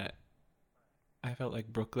 but I felt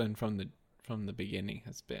like Brooklyn from the beginning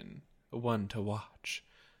has been one to watch.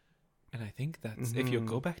 And I think that's if you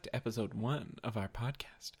go back to episode 1 of our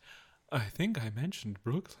podcast, I think I mentioned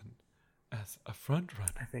Brooklyn as a front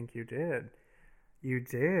runner. I think you did. You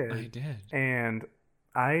did. I did. And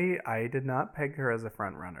I did not peg her as a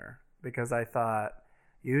front runner because I thought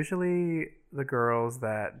usually the girls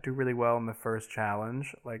that do really well in the first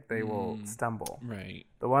challenge, like they will stumble. Right.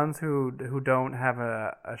 The ones who don't have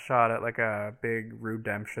a shot at like a big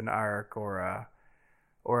redemption arc or a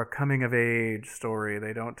coming of age story,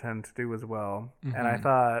 they don't tend to do as well. And I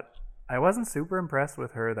thought I wasn't super impressed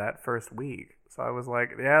with her that first week. So I was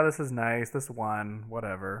like, yeah, this is nice. This one,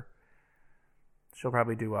 whatever. She'll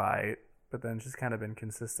probably do aight. But then she's kind of been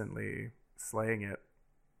consistently slaying it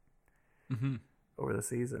over the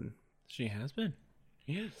season. She has been.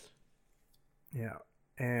 Yes. Yeah.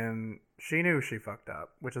 And she knew she fucked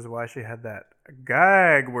up, which is why she had that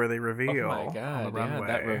gag-worthy reveal. Oh my God, on the runway. yeah,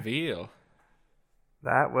 that reveal.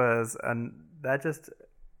 That just...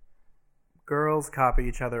 Girls copy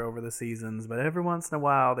each other over the seasons, but every once in a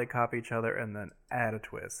while they copy each other and then add a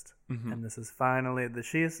twist. And this is finally...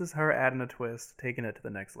 This is her adding a twist, taking it to the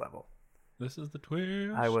next level. This is the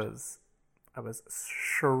twist. I was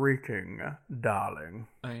shrieking, darling.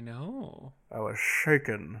 I know. I was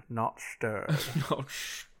shaken, not stirred. Not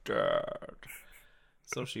stirred.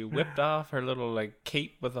 So she whipped off her little like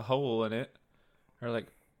cape with a hole in it, her like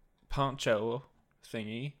poncho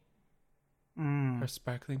thingy, her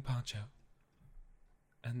sparkling poncho,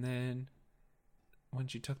 and then when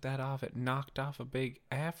she took that off, it knocked off a big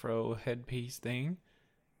afro headpiece thing,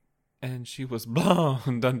 and she was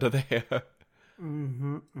blonde under there.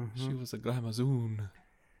 She was a glamazoon.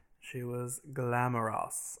 She was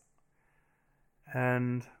glamorous.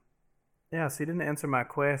 And yeah, so you didn't answer my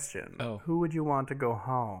question. Oh. Who would you want to go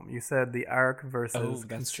home? You said the arc versus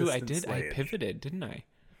that's true. I did. slayage. I pivoted, didn't I?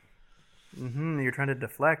 You're trying to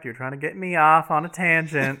deflect. You're trying to get me off on a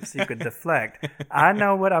tangent so you could deflect. I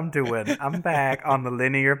know what I'm doing. I'm back on the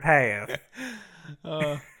linear path.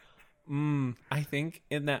 I think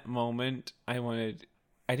in that moment, I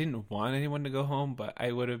didn't want anyone to go home, but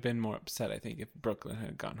I would have been more upset, I think, if Brooklyn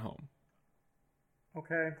had gone home.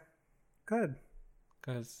 Okay. Good.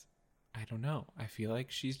 Because, I don't know. I feel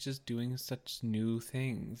like she's just doing such new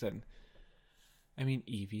things. And, I mean,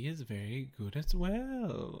 Evie is very good as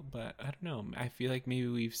well. But, I don't know. I feel like maybe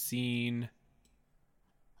we've seen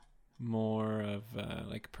more of,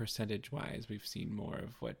 like, percentage-wise, we've seen more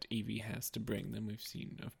of what Evie has to bring than we've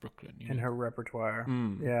seen of Brooklyn. In her repertoire.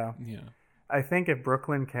 Yeah. I think if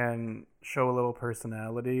Brooklyn can show a little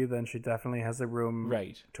personality, then she definitely has a room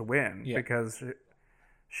to win. Yeah. Because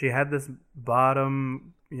she had this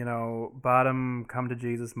bottom come to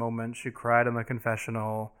Jesus moment. She cried in the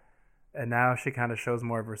confessional, and now she kind of shows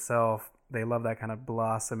more of herself. They love that kind of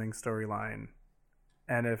blossoming storyline.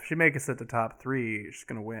 And if she makes it to top 3, she's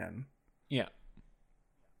gonna win. Yeah.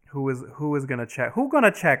 Who is gonna check? Who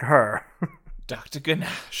gonna check her? Dr.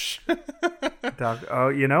 Ganache. Oh,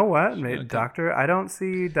 you know what? Okay. Doctor, I don't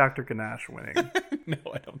see Dr. Ganache winning. No,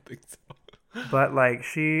 I don't think so. But like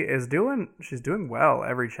she's doing well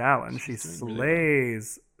every challenge. She She's doing really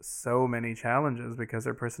slays so many challenges because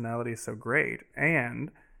her personality is so great.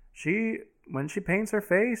 And when she paints her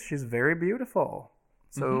face, she's very beautiful.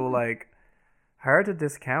 So like hard to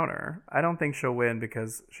discount her. I don't think she'll win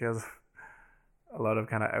because she has a lot of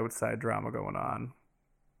kind of outside drama going on,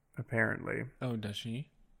 apparently. Oh, does she?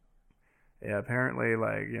 Yeah, apparently,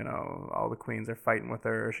 like, all the queens are fighting with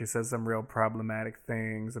her. She says some real problematic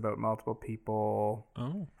things about multiple people.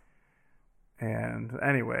 Oh. And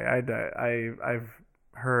anyway, I've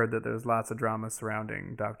heard that there's lots of drama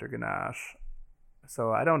surrounding Dr. Ganache.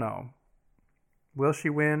 So I don't know. Will she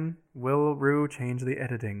win? Will Rue change the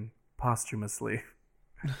editing posthumously?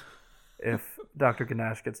 If Dr.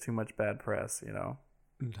 Ganache gets too much bad press, Dr.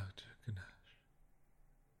 Ganache.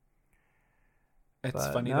 It's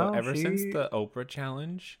But funny no, though, ever since she- the Oprah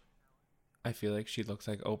challenge, I feel like she looks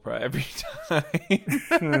like Oprah every time.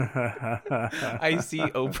 I see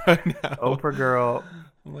Oprah now. Oprah girl,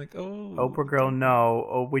 I'm like, oh. Oprah girl, no.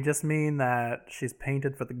 Oh, we just mean that she's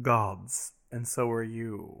painted for the gods, and so are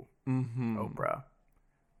you, Mm-hmm. Oprah.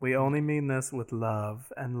 We only mean this with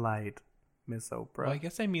love and light, Miss Oprah. Well, I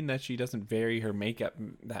guess I mean that she doesn't vary her makeup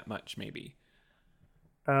that much, maybe.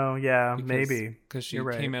 Oh yeah, maybe. Because she You're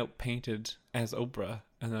right. came out painted as Oprah,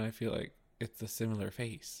 and then I feel like it's a similar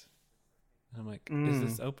face. And I'm like, is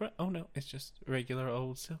this Oprah? Oh no, it's just regular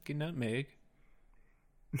old Silky Nutmeg.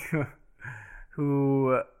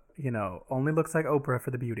 Who only looks like Oprah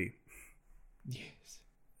for the beauty. Yes.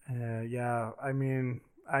 Yeah, I mean,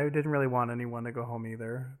 I didn't really want anyone to go home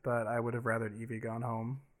either, but I would have rather Evie gone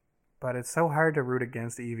home. But it's so hard to root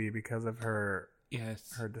against Evie because of her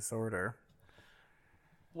Yes. disorder.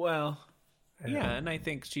 Well, yeah, and I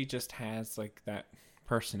think she just has like that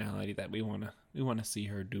personality that we wanna see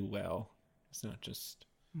her do well. It's not just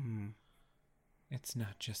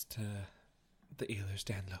the Ehlers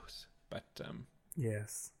Danlos, but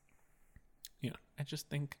Yes. I just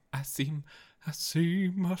think I see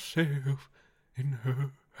myself in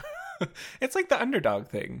her. It's like the underdog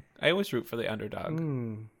thing. I always root for the underdog,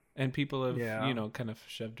 and people have kind of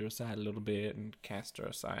shoved her aside a little bit and cast her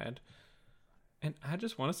aside, and I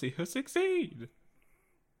just want to see her succeed.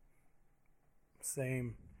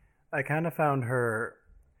 Same. I kind of found her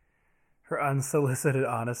unsolicited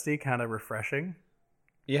honesty kind of refreshing.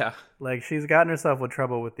 Yeah. Like, she's gotten herself with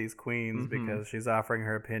trouble with these queens because she's offering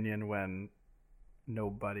her opinion when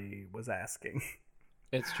nobody was asking.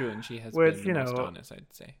 It's true, and she has Which, been the most honest,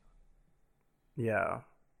 I'd say. Yeah.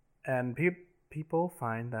 And people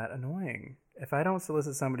find that annoying. If I don't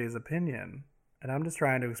solicit somebody's opinion and I'm just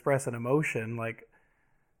trying to express an emotion, like,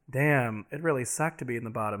 damn, it really sucked to be in the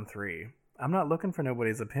bottom 3. I'm not looking for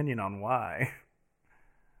nobody's opinion on why.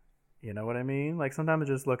 You know what I mean? Like, sometimes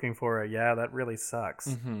I'm just looking for yeah, that really sucks.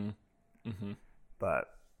 Mm-hmm. Mm-hmm. But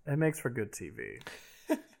it makes for good TV.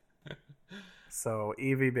 So,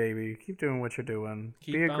 Evie, baby, keep doing what you're doing.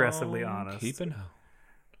 Be aggressively honest. Keeping on.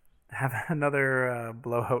 Have another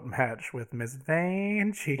blowout match with Miss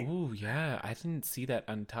Vanjie. Oh, yeah. I didn't see that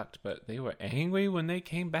Untucked, but they were angry when they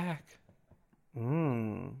came back. I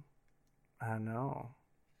know.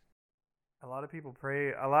 A lot of people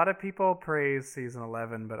praise season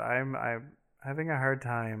 11, but I'm having a hard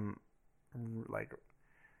time. Like,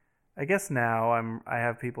 I guess now I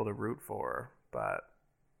have people to root for, but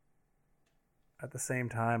at the same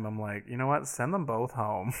time, I'm like, you know what? Send them both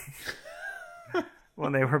home.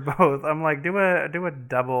 When they were both, I'm like, do a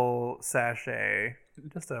double sachet,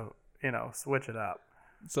 just to switch it up.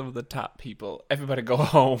 Some of the top people. Everybody go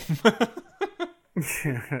home.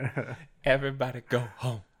 Everybody go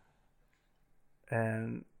home.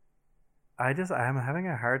 And I'm having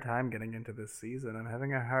a hard time getting into this season. I'm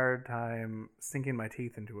having a hard time sinking my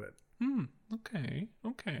teeth into it.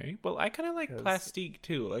 Okay. Well, I kind of like Plastique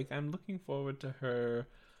too. Like, I'm looking forward to her,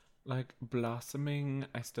 like, blossoming.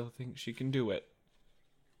 I still think she can do it.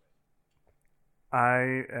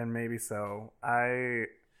 Maybe so. I'm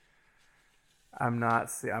gonna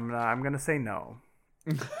say no.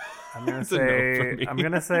 I'm gonna It's a no for me. I'm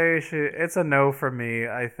gonna say it's a no for me.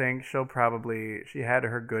 I think she had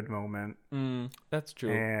her good moment. That's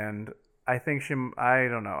true. And I think I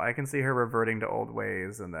don't know. I can see her reverting to old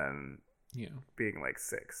ways and then being like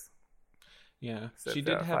 6. Yeah, Except she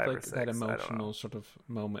did have 5 or like 6, that I don't know. emotional sort of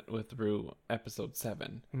moment with Rue, episode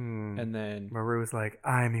 7, and then Maru's like,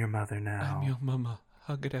 I'm your mother now. I'm your mama.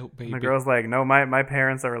 Hug it out, baby. And the girl's like, no, my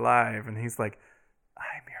parents are alive. And he's like,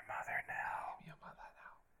 I'm your mother now. I'm your mother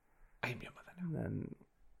now. I'm your mother now. And then,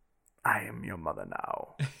 I am your mother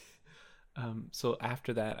now. So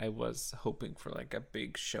after that, I was hoping for like a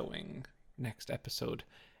big showing next episode,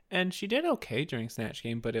 and she did okay during Snatch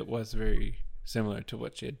Game, but it was very similar to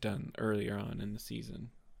what she had done earlier on in the season,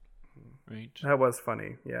 right? That was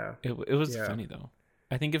funny, yeah. It was funny though.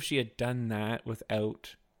 I think if she had done that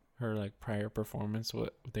without her like prior performance,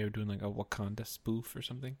 what they were doing like a Wakanda spoof or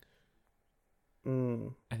something.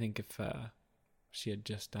 I think if she had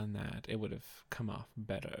just done that, it would have come off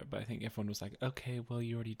better. But I think everyone was like, okay, well,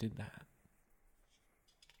 you already did that.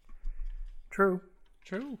 True.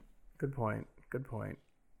 Good point.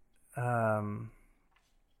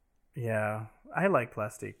 Yeah, I like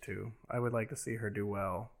Plastique too. I would like to see her do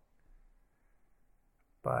well.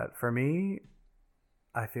 But for me,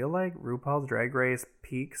 I feel like RuPaul's Drag Race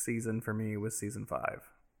peak season for me was season 5.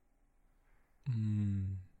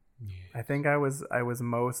 Yeah. I think I was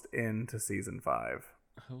most into season 5.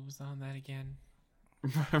 Who was on that again?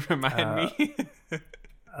 Remind me.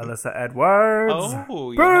 Alyssa Edwards.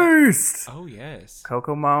 Oh, yeah. Beast. Oh, yes.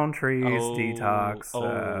 Coco Montrese, Oh,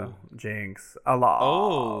 Detox, Jinx. A lot.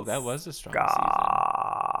 Oh, that was a strong season.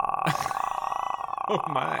 Oh,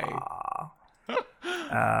 my.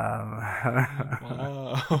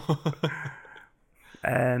 Wow.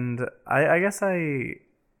 And I guess I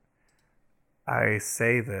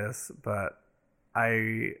say this, but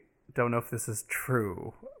I don't know if this is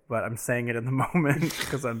true, but I'm saying it in the moment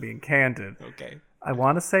because I'm being candid. Okay. I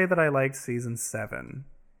want to say that I liked season 7.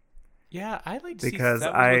 Yeah, I liked because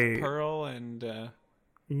season 7 with Pearl and Violet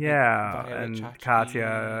and Chachki.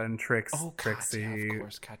 Katya and Trixie. Katya, of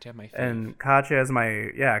course. Katya, my favorite. And Katya is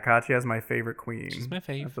my favorite queen. She's my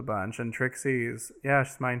fave of the bunch. And Trixie's,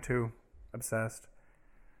 she's mine too. Obsessed.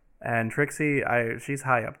 And Trixie, she's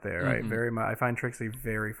high up there. I find Trixie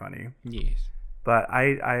very funny. Yes. But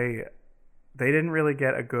they didn't really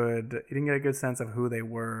get a good sense of who they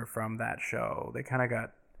were from that show. They kind of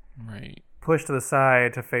got pushed to the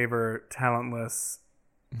side to favor talentless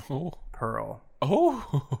Pearl.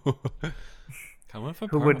 Oh, coming for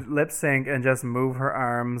who Pearl. would lip sync and just move her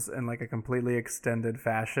arms in like a completely extended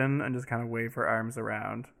fashion and just kind of wave her arms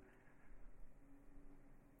around.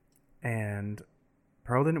 And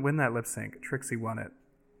Pearl didn't win that lip sync. Trixie won it.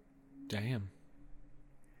 Damn.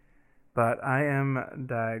 But I am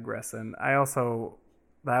digressing.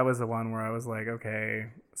 That was the one where I was like, okay,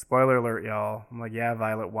 spoiler alert, y'all. I'm like, yeah,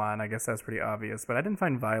 Violet won. I guess that's pretty obvious. But I didn't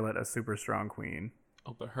find Violet a super strong queen.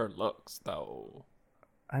 Oh, but her looks, though.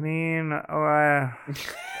 I mean,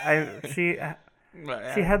 she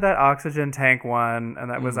had that oxygen tank one, and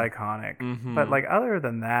that was iconic. Mm-hmm. But like, other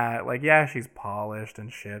than that, like, yeah, she's polished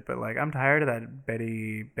and shit. But like, I'm tired of that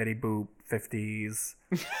Betty Boop 50s.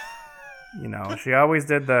 You know, she always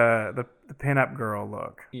did the pinup girl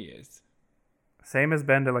look. Yes. Same as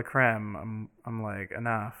Ben de la Creme. I'm like,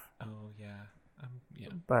 enough. Oh yeah. Yeah.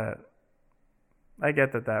 But I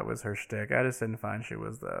get that was her shtick. I just didn't find she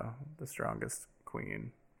was the strongest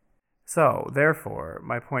queen. So, therefore,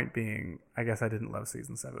 my point being, I guess I didn't love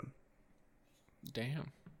season 7.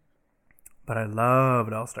 Damn. But I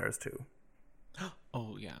loved All Stars 2.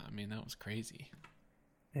 Oh, yeah. I mean, that was crazy.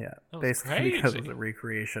 Yeah. Basically because it was a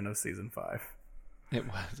recreation of season 5. It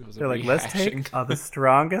was. It was They're like, let's take the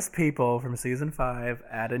strongest people from season 5,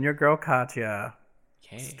 add in your girl Katya,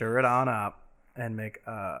 stir it on up, and make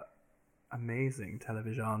a amazing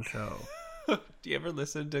television show. Do you ever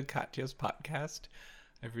listen to Katya's podcast?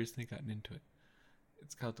 I've recently gotten into it.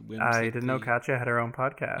 It's called Whimsically. I didn't know Katya had her own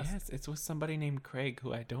podcast. Yes, it's with somebody named Craig,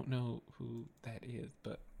 who I don't know who that is,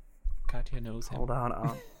 but Katya knows him. Hold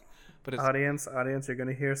on. But audience, you're going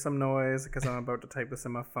to hear some noise because I'm about to type this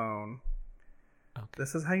in my phone. Okay.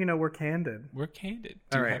 This is how you know we're candid. We're candid.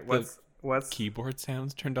 All right, what's keyboard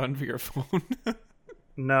sounds turned on for your phone?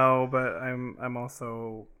 No, but I'm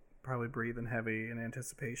also probably breathing heavy in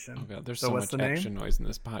anticipation. Oh god, there's so much extra noise in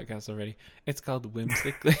this podcast already. It's called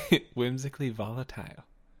Whimsically Volatile.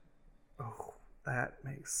 Oh, that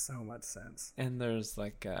makes so much sense. And there's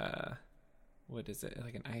like what is it?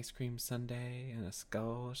 Like an ice cream sundae and a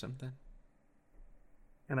skull or something.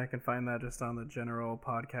 And I can find that just on the general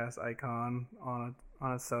podcast icon on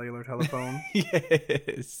a cellular telephone.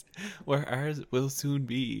 Yes, where ours will soon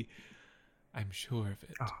be. I'm sure of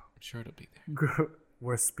it. Oh. I'm sure it'll be there.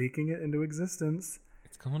 We're speaking it into existence.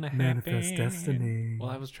 It's going to happen. Manifest destiny. Well,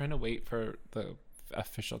 I was trying to wait for the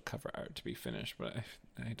official cover art to be finished, but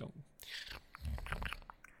I don't.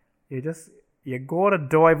 you gotta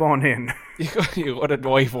dive on in. You gotta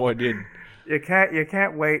dive on in. You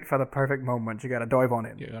can't wait for the perfect moment. You gotta dive on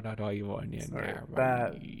in. You gotta dive on in. Sorry,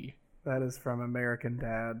 Yeah, that is from American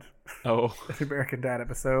Dad. Oh. The American Dad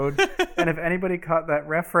episode. And if anybody caught that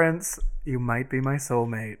reference, you might be my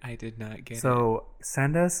soulmate. I did not get it. So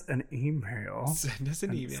send us an email. Send us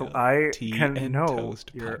an email. So I can know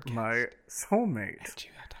you're podcast my soulmate.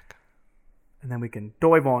 @gmail.com. And then we can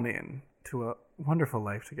dive on in to a wonderful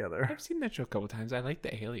life together. I've seen that show a couple times. I like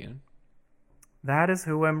the alien. That is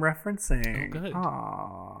who I'm referencing. Oh, good.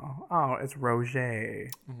 Oh, it's Roger.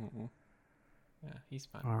 Oh. Yeah, he's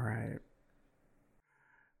fun. All right.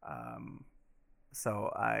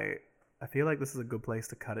 So I feel like this is a good place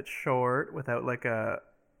to cut it short without like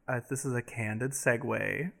this is a candid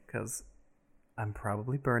segue because I'm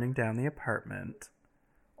probably burning down the apartment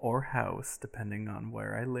or house depending on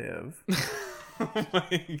where I live. Oh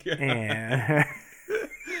my god. And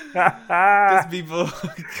Because people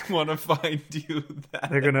want to find you that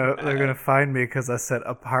they're gonna find me because I said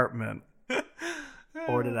apartment.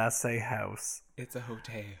 Or did I say house? It's a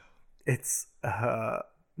hotel. It's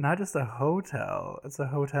not just a hotel. It's a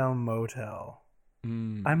hotel motel.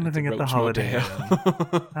 I'm living at the Holiday Inn.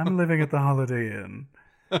 I'm living at the Holiday Inn.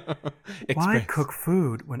 Why cook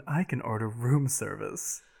food when I can order room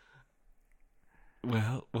service?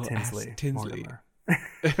 Well, Tinsley. ask Tinsley.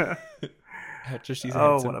 After she's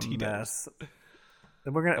had some what a tea mess.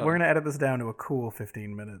 We're gonna edit this down to a cool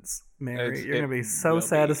 15 minutes. Mary, you're gonna be so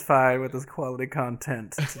satisfied with this quality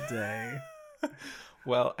content today.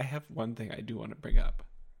 Well, I have one thing I do want to bring up.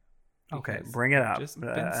 Okay, bring it up.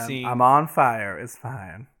 Seeing... I'm on fire. It's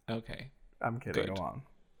fine. Okay. I'm kidding. Good. Go on.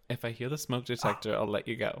 If I hear the smoke detector, I'll let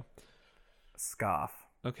you go. Scoff.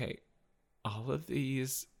 Okay. All of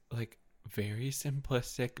these, like, very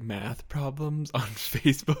simplistic math problems on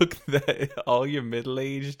Facebook that all your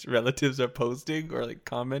middle-aged relatives are posting or, like,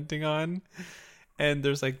 commenting on. And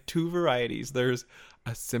there's, like, two varieties. There's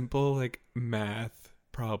a simple, like, math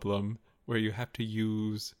problem where you have to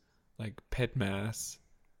use, like, PEDMAS.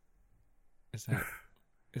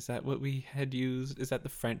 Is that what we had used? Is that the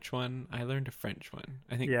French one? I learned a French one.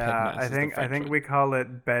 I think PEDMAS is the French I think one. we call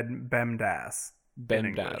it BEMDAS.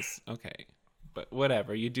 BEMDAS. Okay. But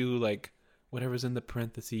whatever. You do like whatever's in the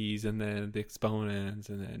parentheses and then the exponents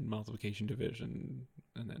and then multiplication, division,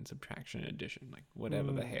 and then subtraction, addition, like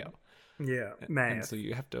whatever the hell. Yeah, math. And so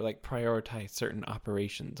you have to like prioritize certain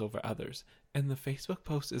operations over others. And the Facebook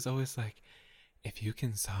post is always like, if you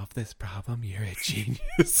can solve this problem, you're a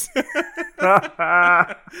genius. And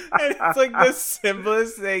it's like the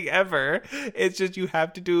simplest thing ever. It's just you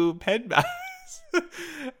have to do PEDMAS.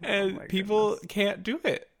 And people can't do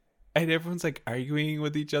it. And everyone's like arguing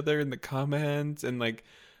with each other in the comments. And like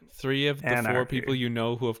 3 of the 4 people you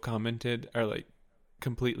know who have commented are like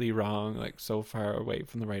completely wrong, like so far away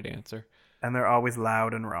from the right answer. And they're always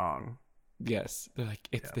loud and wrong. Yes. They're like,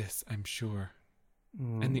 it's this, I'm sure.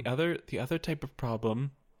 And the other type of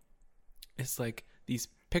problem is like these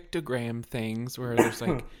pictogram things where there's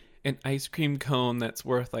like an ice cream cone that's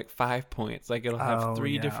worth like 5 points. Like it'll have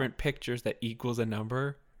 3 different pictures that equals a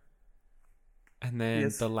number. And then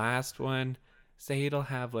the last one, say it'll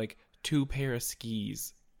have like 2 pair of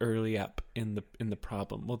skis early up in the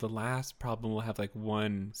problem. Well, the last problem will have like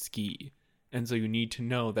 1 ski. And so you need to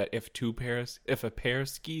know that if a pair of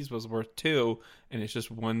skis was worth 2 and it's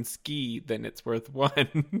just 1 ski, then it's worth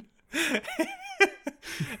 1.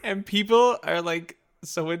 And people are like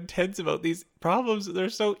so intense about these problems. They're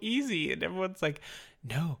so easy. And everyone's like,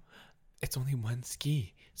 no, it's only 1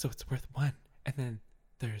 ski. So it's worth 1. And then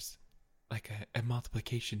there's like a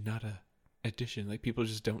multiplication, not a addition. Like people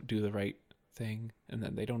just don't do the right thing. And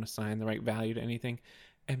then they don't assign the right value to anything.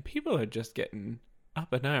 And people are just getting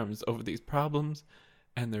up in arms over these problems,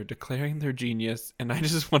 and they're declaring their genius, and I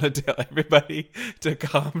just want to tell everybody to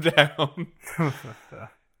calm down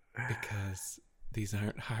because these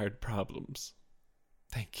aren't hard problems.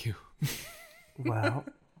 Thank you. Well,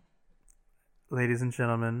 ladies and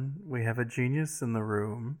gentlemen, we have a genius in the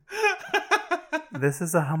room. This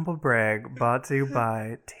is a humble brag brought to you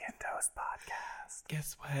by Tea and Toast Podcast.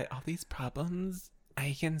 Guess what? All these problems,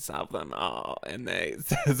 I can solve them all, and it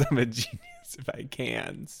says I'm a genius if I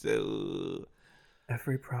can. So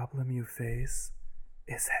every problem you face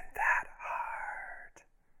isn't that hard,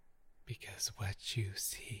 because what you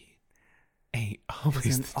see ain't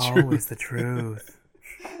always the truth.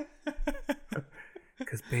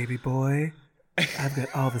 Because baby boy, I've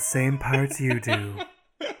got all the same parts you do.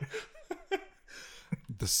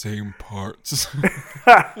 The same parts.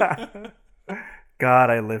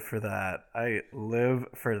 God, I live for that. I live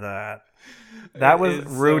for that. That was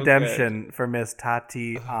Redemption for Miss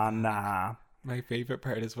Tatiana. My favorite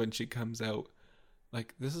part is when she comes out,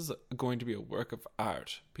 like, this is going to be a work of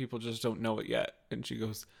art. People just don't know it yet. And she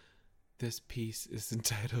goes, this piece is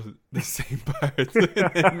entitled The Same Parts. And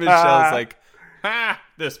then Michelle's like,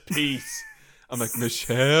 this piece. I'm like,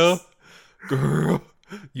 Michelle, girl,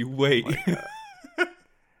 you wait. Oh,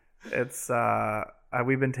 it's,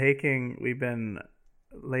 we've been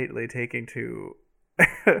lately taking to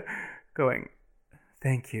going,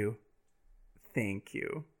 thank you.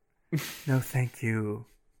 No, thank you.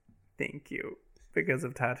 Because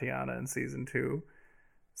of Tatiana in season 2.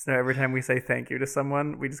 So every time we say thank you to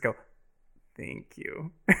someone, we just go, thank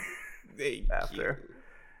you. Thank After. you.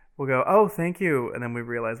 We'll go, oh, thank you. And then we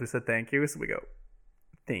realize we said thank you. So we go,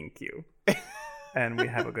 thank you. And we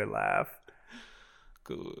have a good laugh.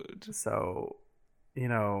 Good. So,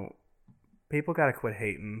 people got to quit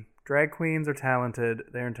hating. Drag queens are talented,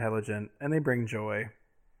 they're intelligent, and they bring joy.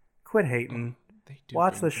 Quit hating. They do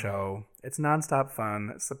Watch the bring joy. show. It's nonstop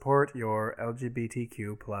fun. Support your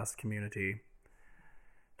LGBTQ plus community.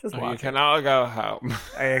 Just Or you watch can it. all go home.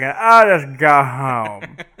 Or you can all just go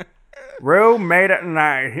home. Rue made it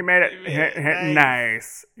nice. He made it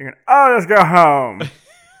nice. You can all just go home.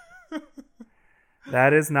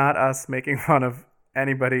 That is not us making fun of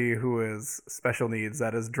anybody who is special needs.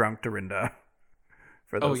 That is Drunk Dorinda.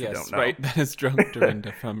 For those who don't know. Right. That is Drunk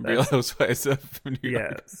Dorinda from Real Housewives of New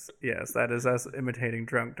York. Yes, that is us imitating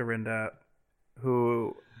Drunk Dorinda,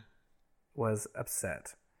 who was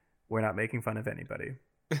upset. We're not making fun of anybody.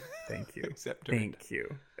 Thank you. Except Dorinda. Thank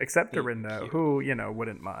you. Except Thank Dorinda, you. who,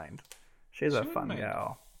 wouldn't mind. She's a She wouldn't fun mind.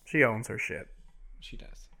 gal. She owns her shit. She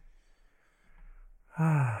does.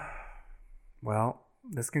 Well,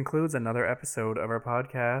 this concludes another episode of our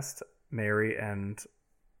podcast, Mary and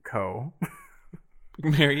Co.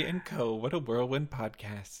 Mary and Co. What a whirlwind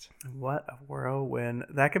podcast. What a whirlwind.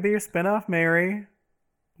 That could be your spinoff, Mary.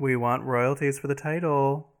 We want royalties for the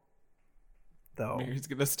title. Though. Mary's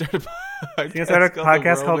going to start a podcast. She's going to start a called The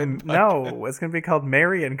podcast called... Whirlwind No, it's going to be called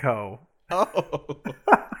Mary and Co. Oh.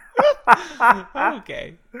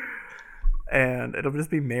 Okay. And it'll just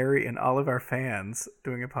be Mary and all of our fans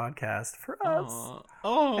doing a podcast for us. Aw.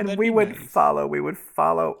 Oh, And that'd we be would nice.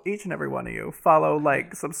 follow each and every one of you. Follow,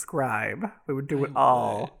 like, subscribe. We would do it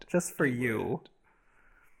all would. just for I you. would.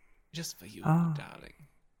 Just for you, Oh. darling.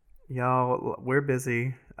 Y'all, we're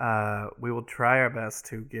busy. We will try our best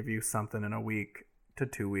to give you something in a week to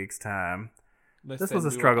 2 weeks' time. Listen, was a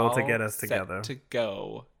we were struggle to all get us set together. to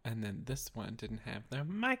go, and then this one didn't have their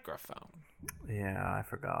microphone. Yeah, I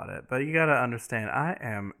forgot it. But you gotta understand, I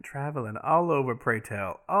am traveling all over Pray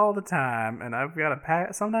Tell all the time, and I've got to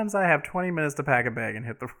pack. Sometimes I have 20 minutes to pack a bag and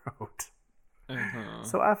hit the road. Uh-huh.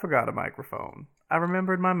 So I forgot a microphone. I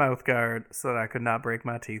remembered my mouth guard so that I could not break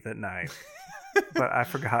my teeth at night. But I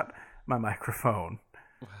forgot my microphone.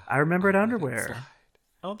 Well, I remembered I'll let it underwear. slide.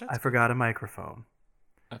 Oh, that's I forgot a microphone.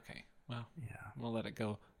 okay. Well, Yeah. we'll let it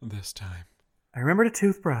go this time. I remembered a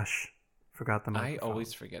toothbrush. Forgot the I microphone.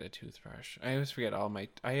 always forget a toothbrush. I always forget all my.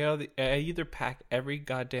 I either pack every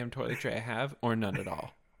goddamn toiletry I have or none at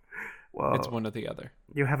all. Well, It's one or the other.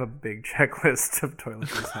 you have a big checklist of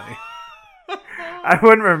toiletries, honey. I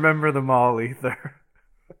wouldn't remember them all either.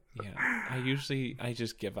 Yeah, I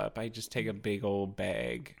just give up. I just take a big old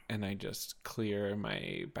bag and I just clear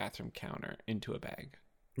my bathroom counter into a bag.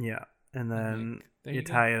 Yeah, and then Like, there you you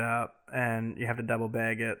go. tie it up, and you have to double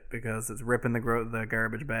bag it because it's ripping the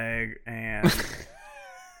garbage bag, and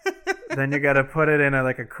then you got to put it in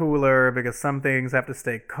a cooler because some things have to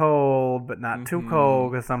stay cold, but not too Mhm.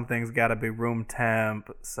 cold because some things got to be room temp.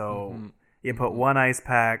 So Mhm. you put one ice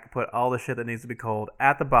pack, put all the shit that needs to be cold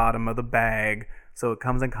at the bottom of the bag, so it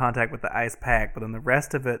comes in contact with the ice pack, but then the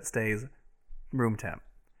rest of it stays room temp.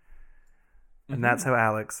 And that's how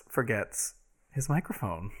Alex forgets his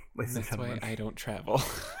microphone, ladies and That's why gentlemen. I don't travel.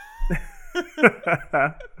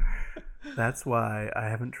 That's why I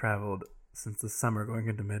haven't traveled since the summer going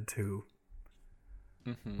into Med 2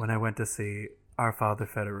 Mhm. when I went to see Our Father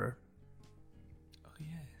Federer. Oh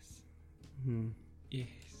yes, Hmm, yes.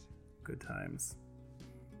 good times.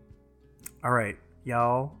 All right,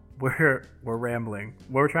 y'all, we're rambling.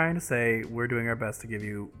 We're trying to say we're doing our best to give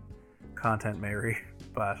you content, Mary,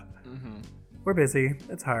 but Mm-hmm. we're busy.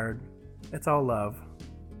 It's hard. It's all love.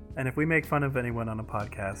 And if we make fun of anyone on a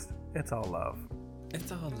podcast, it's all love.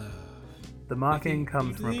 It's all love. The mocking Do comes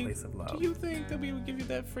you from a think- place of love. Do you think that we would give you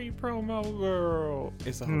that free promo, girl?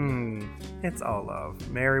 It's all love. It's all love.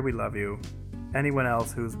 Mary, we love you. Anyone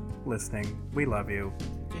else who's listening, we love you.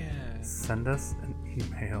 Yes. Send us an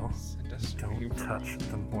email. Send us Don't free touch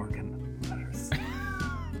the Morgan letters.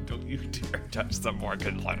 promo. Don't you dare touch the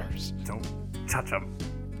Morgan letters. Don't touch them.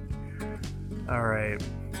 All right.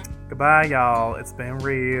 Goodbye, y'all. It's been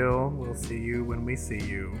real. We'll see you when we see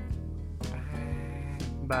you. Bye.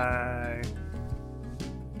 Bye.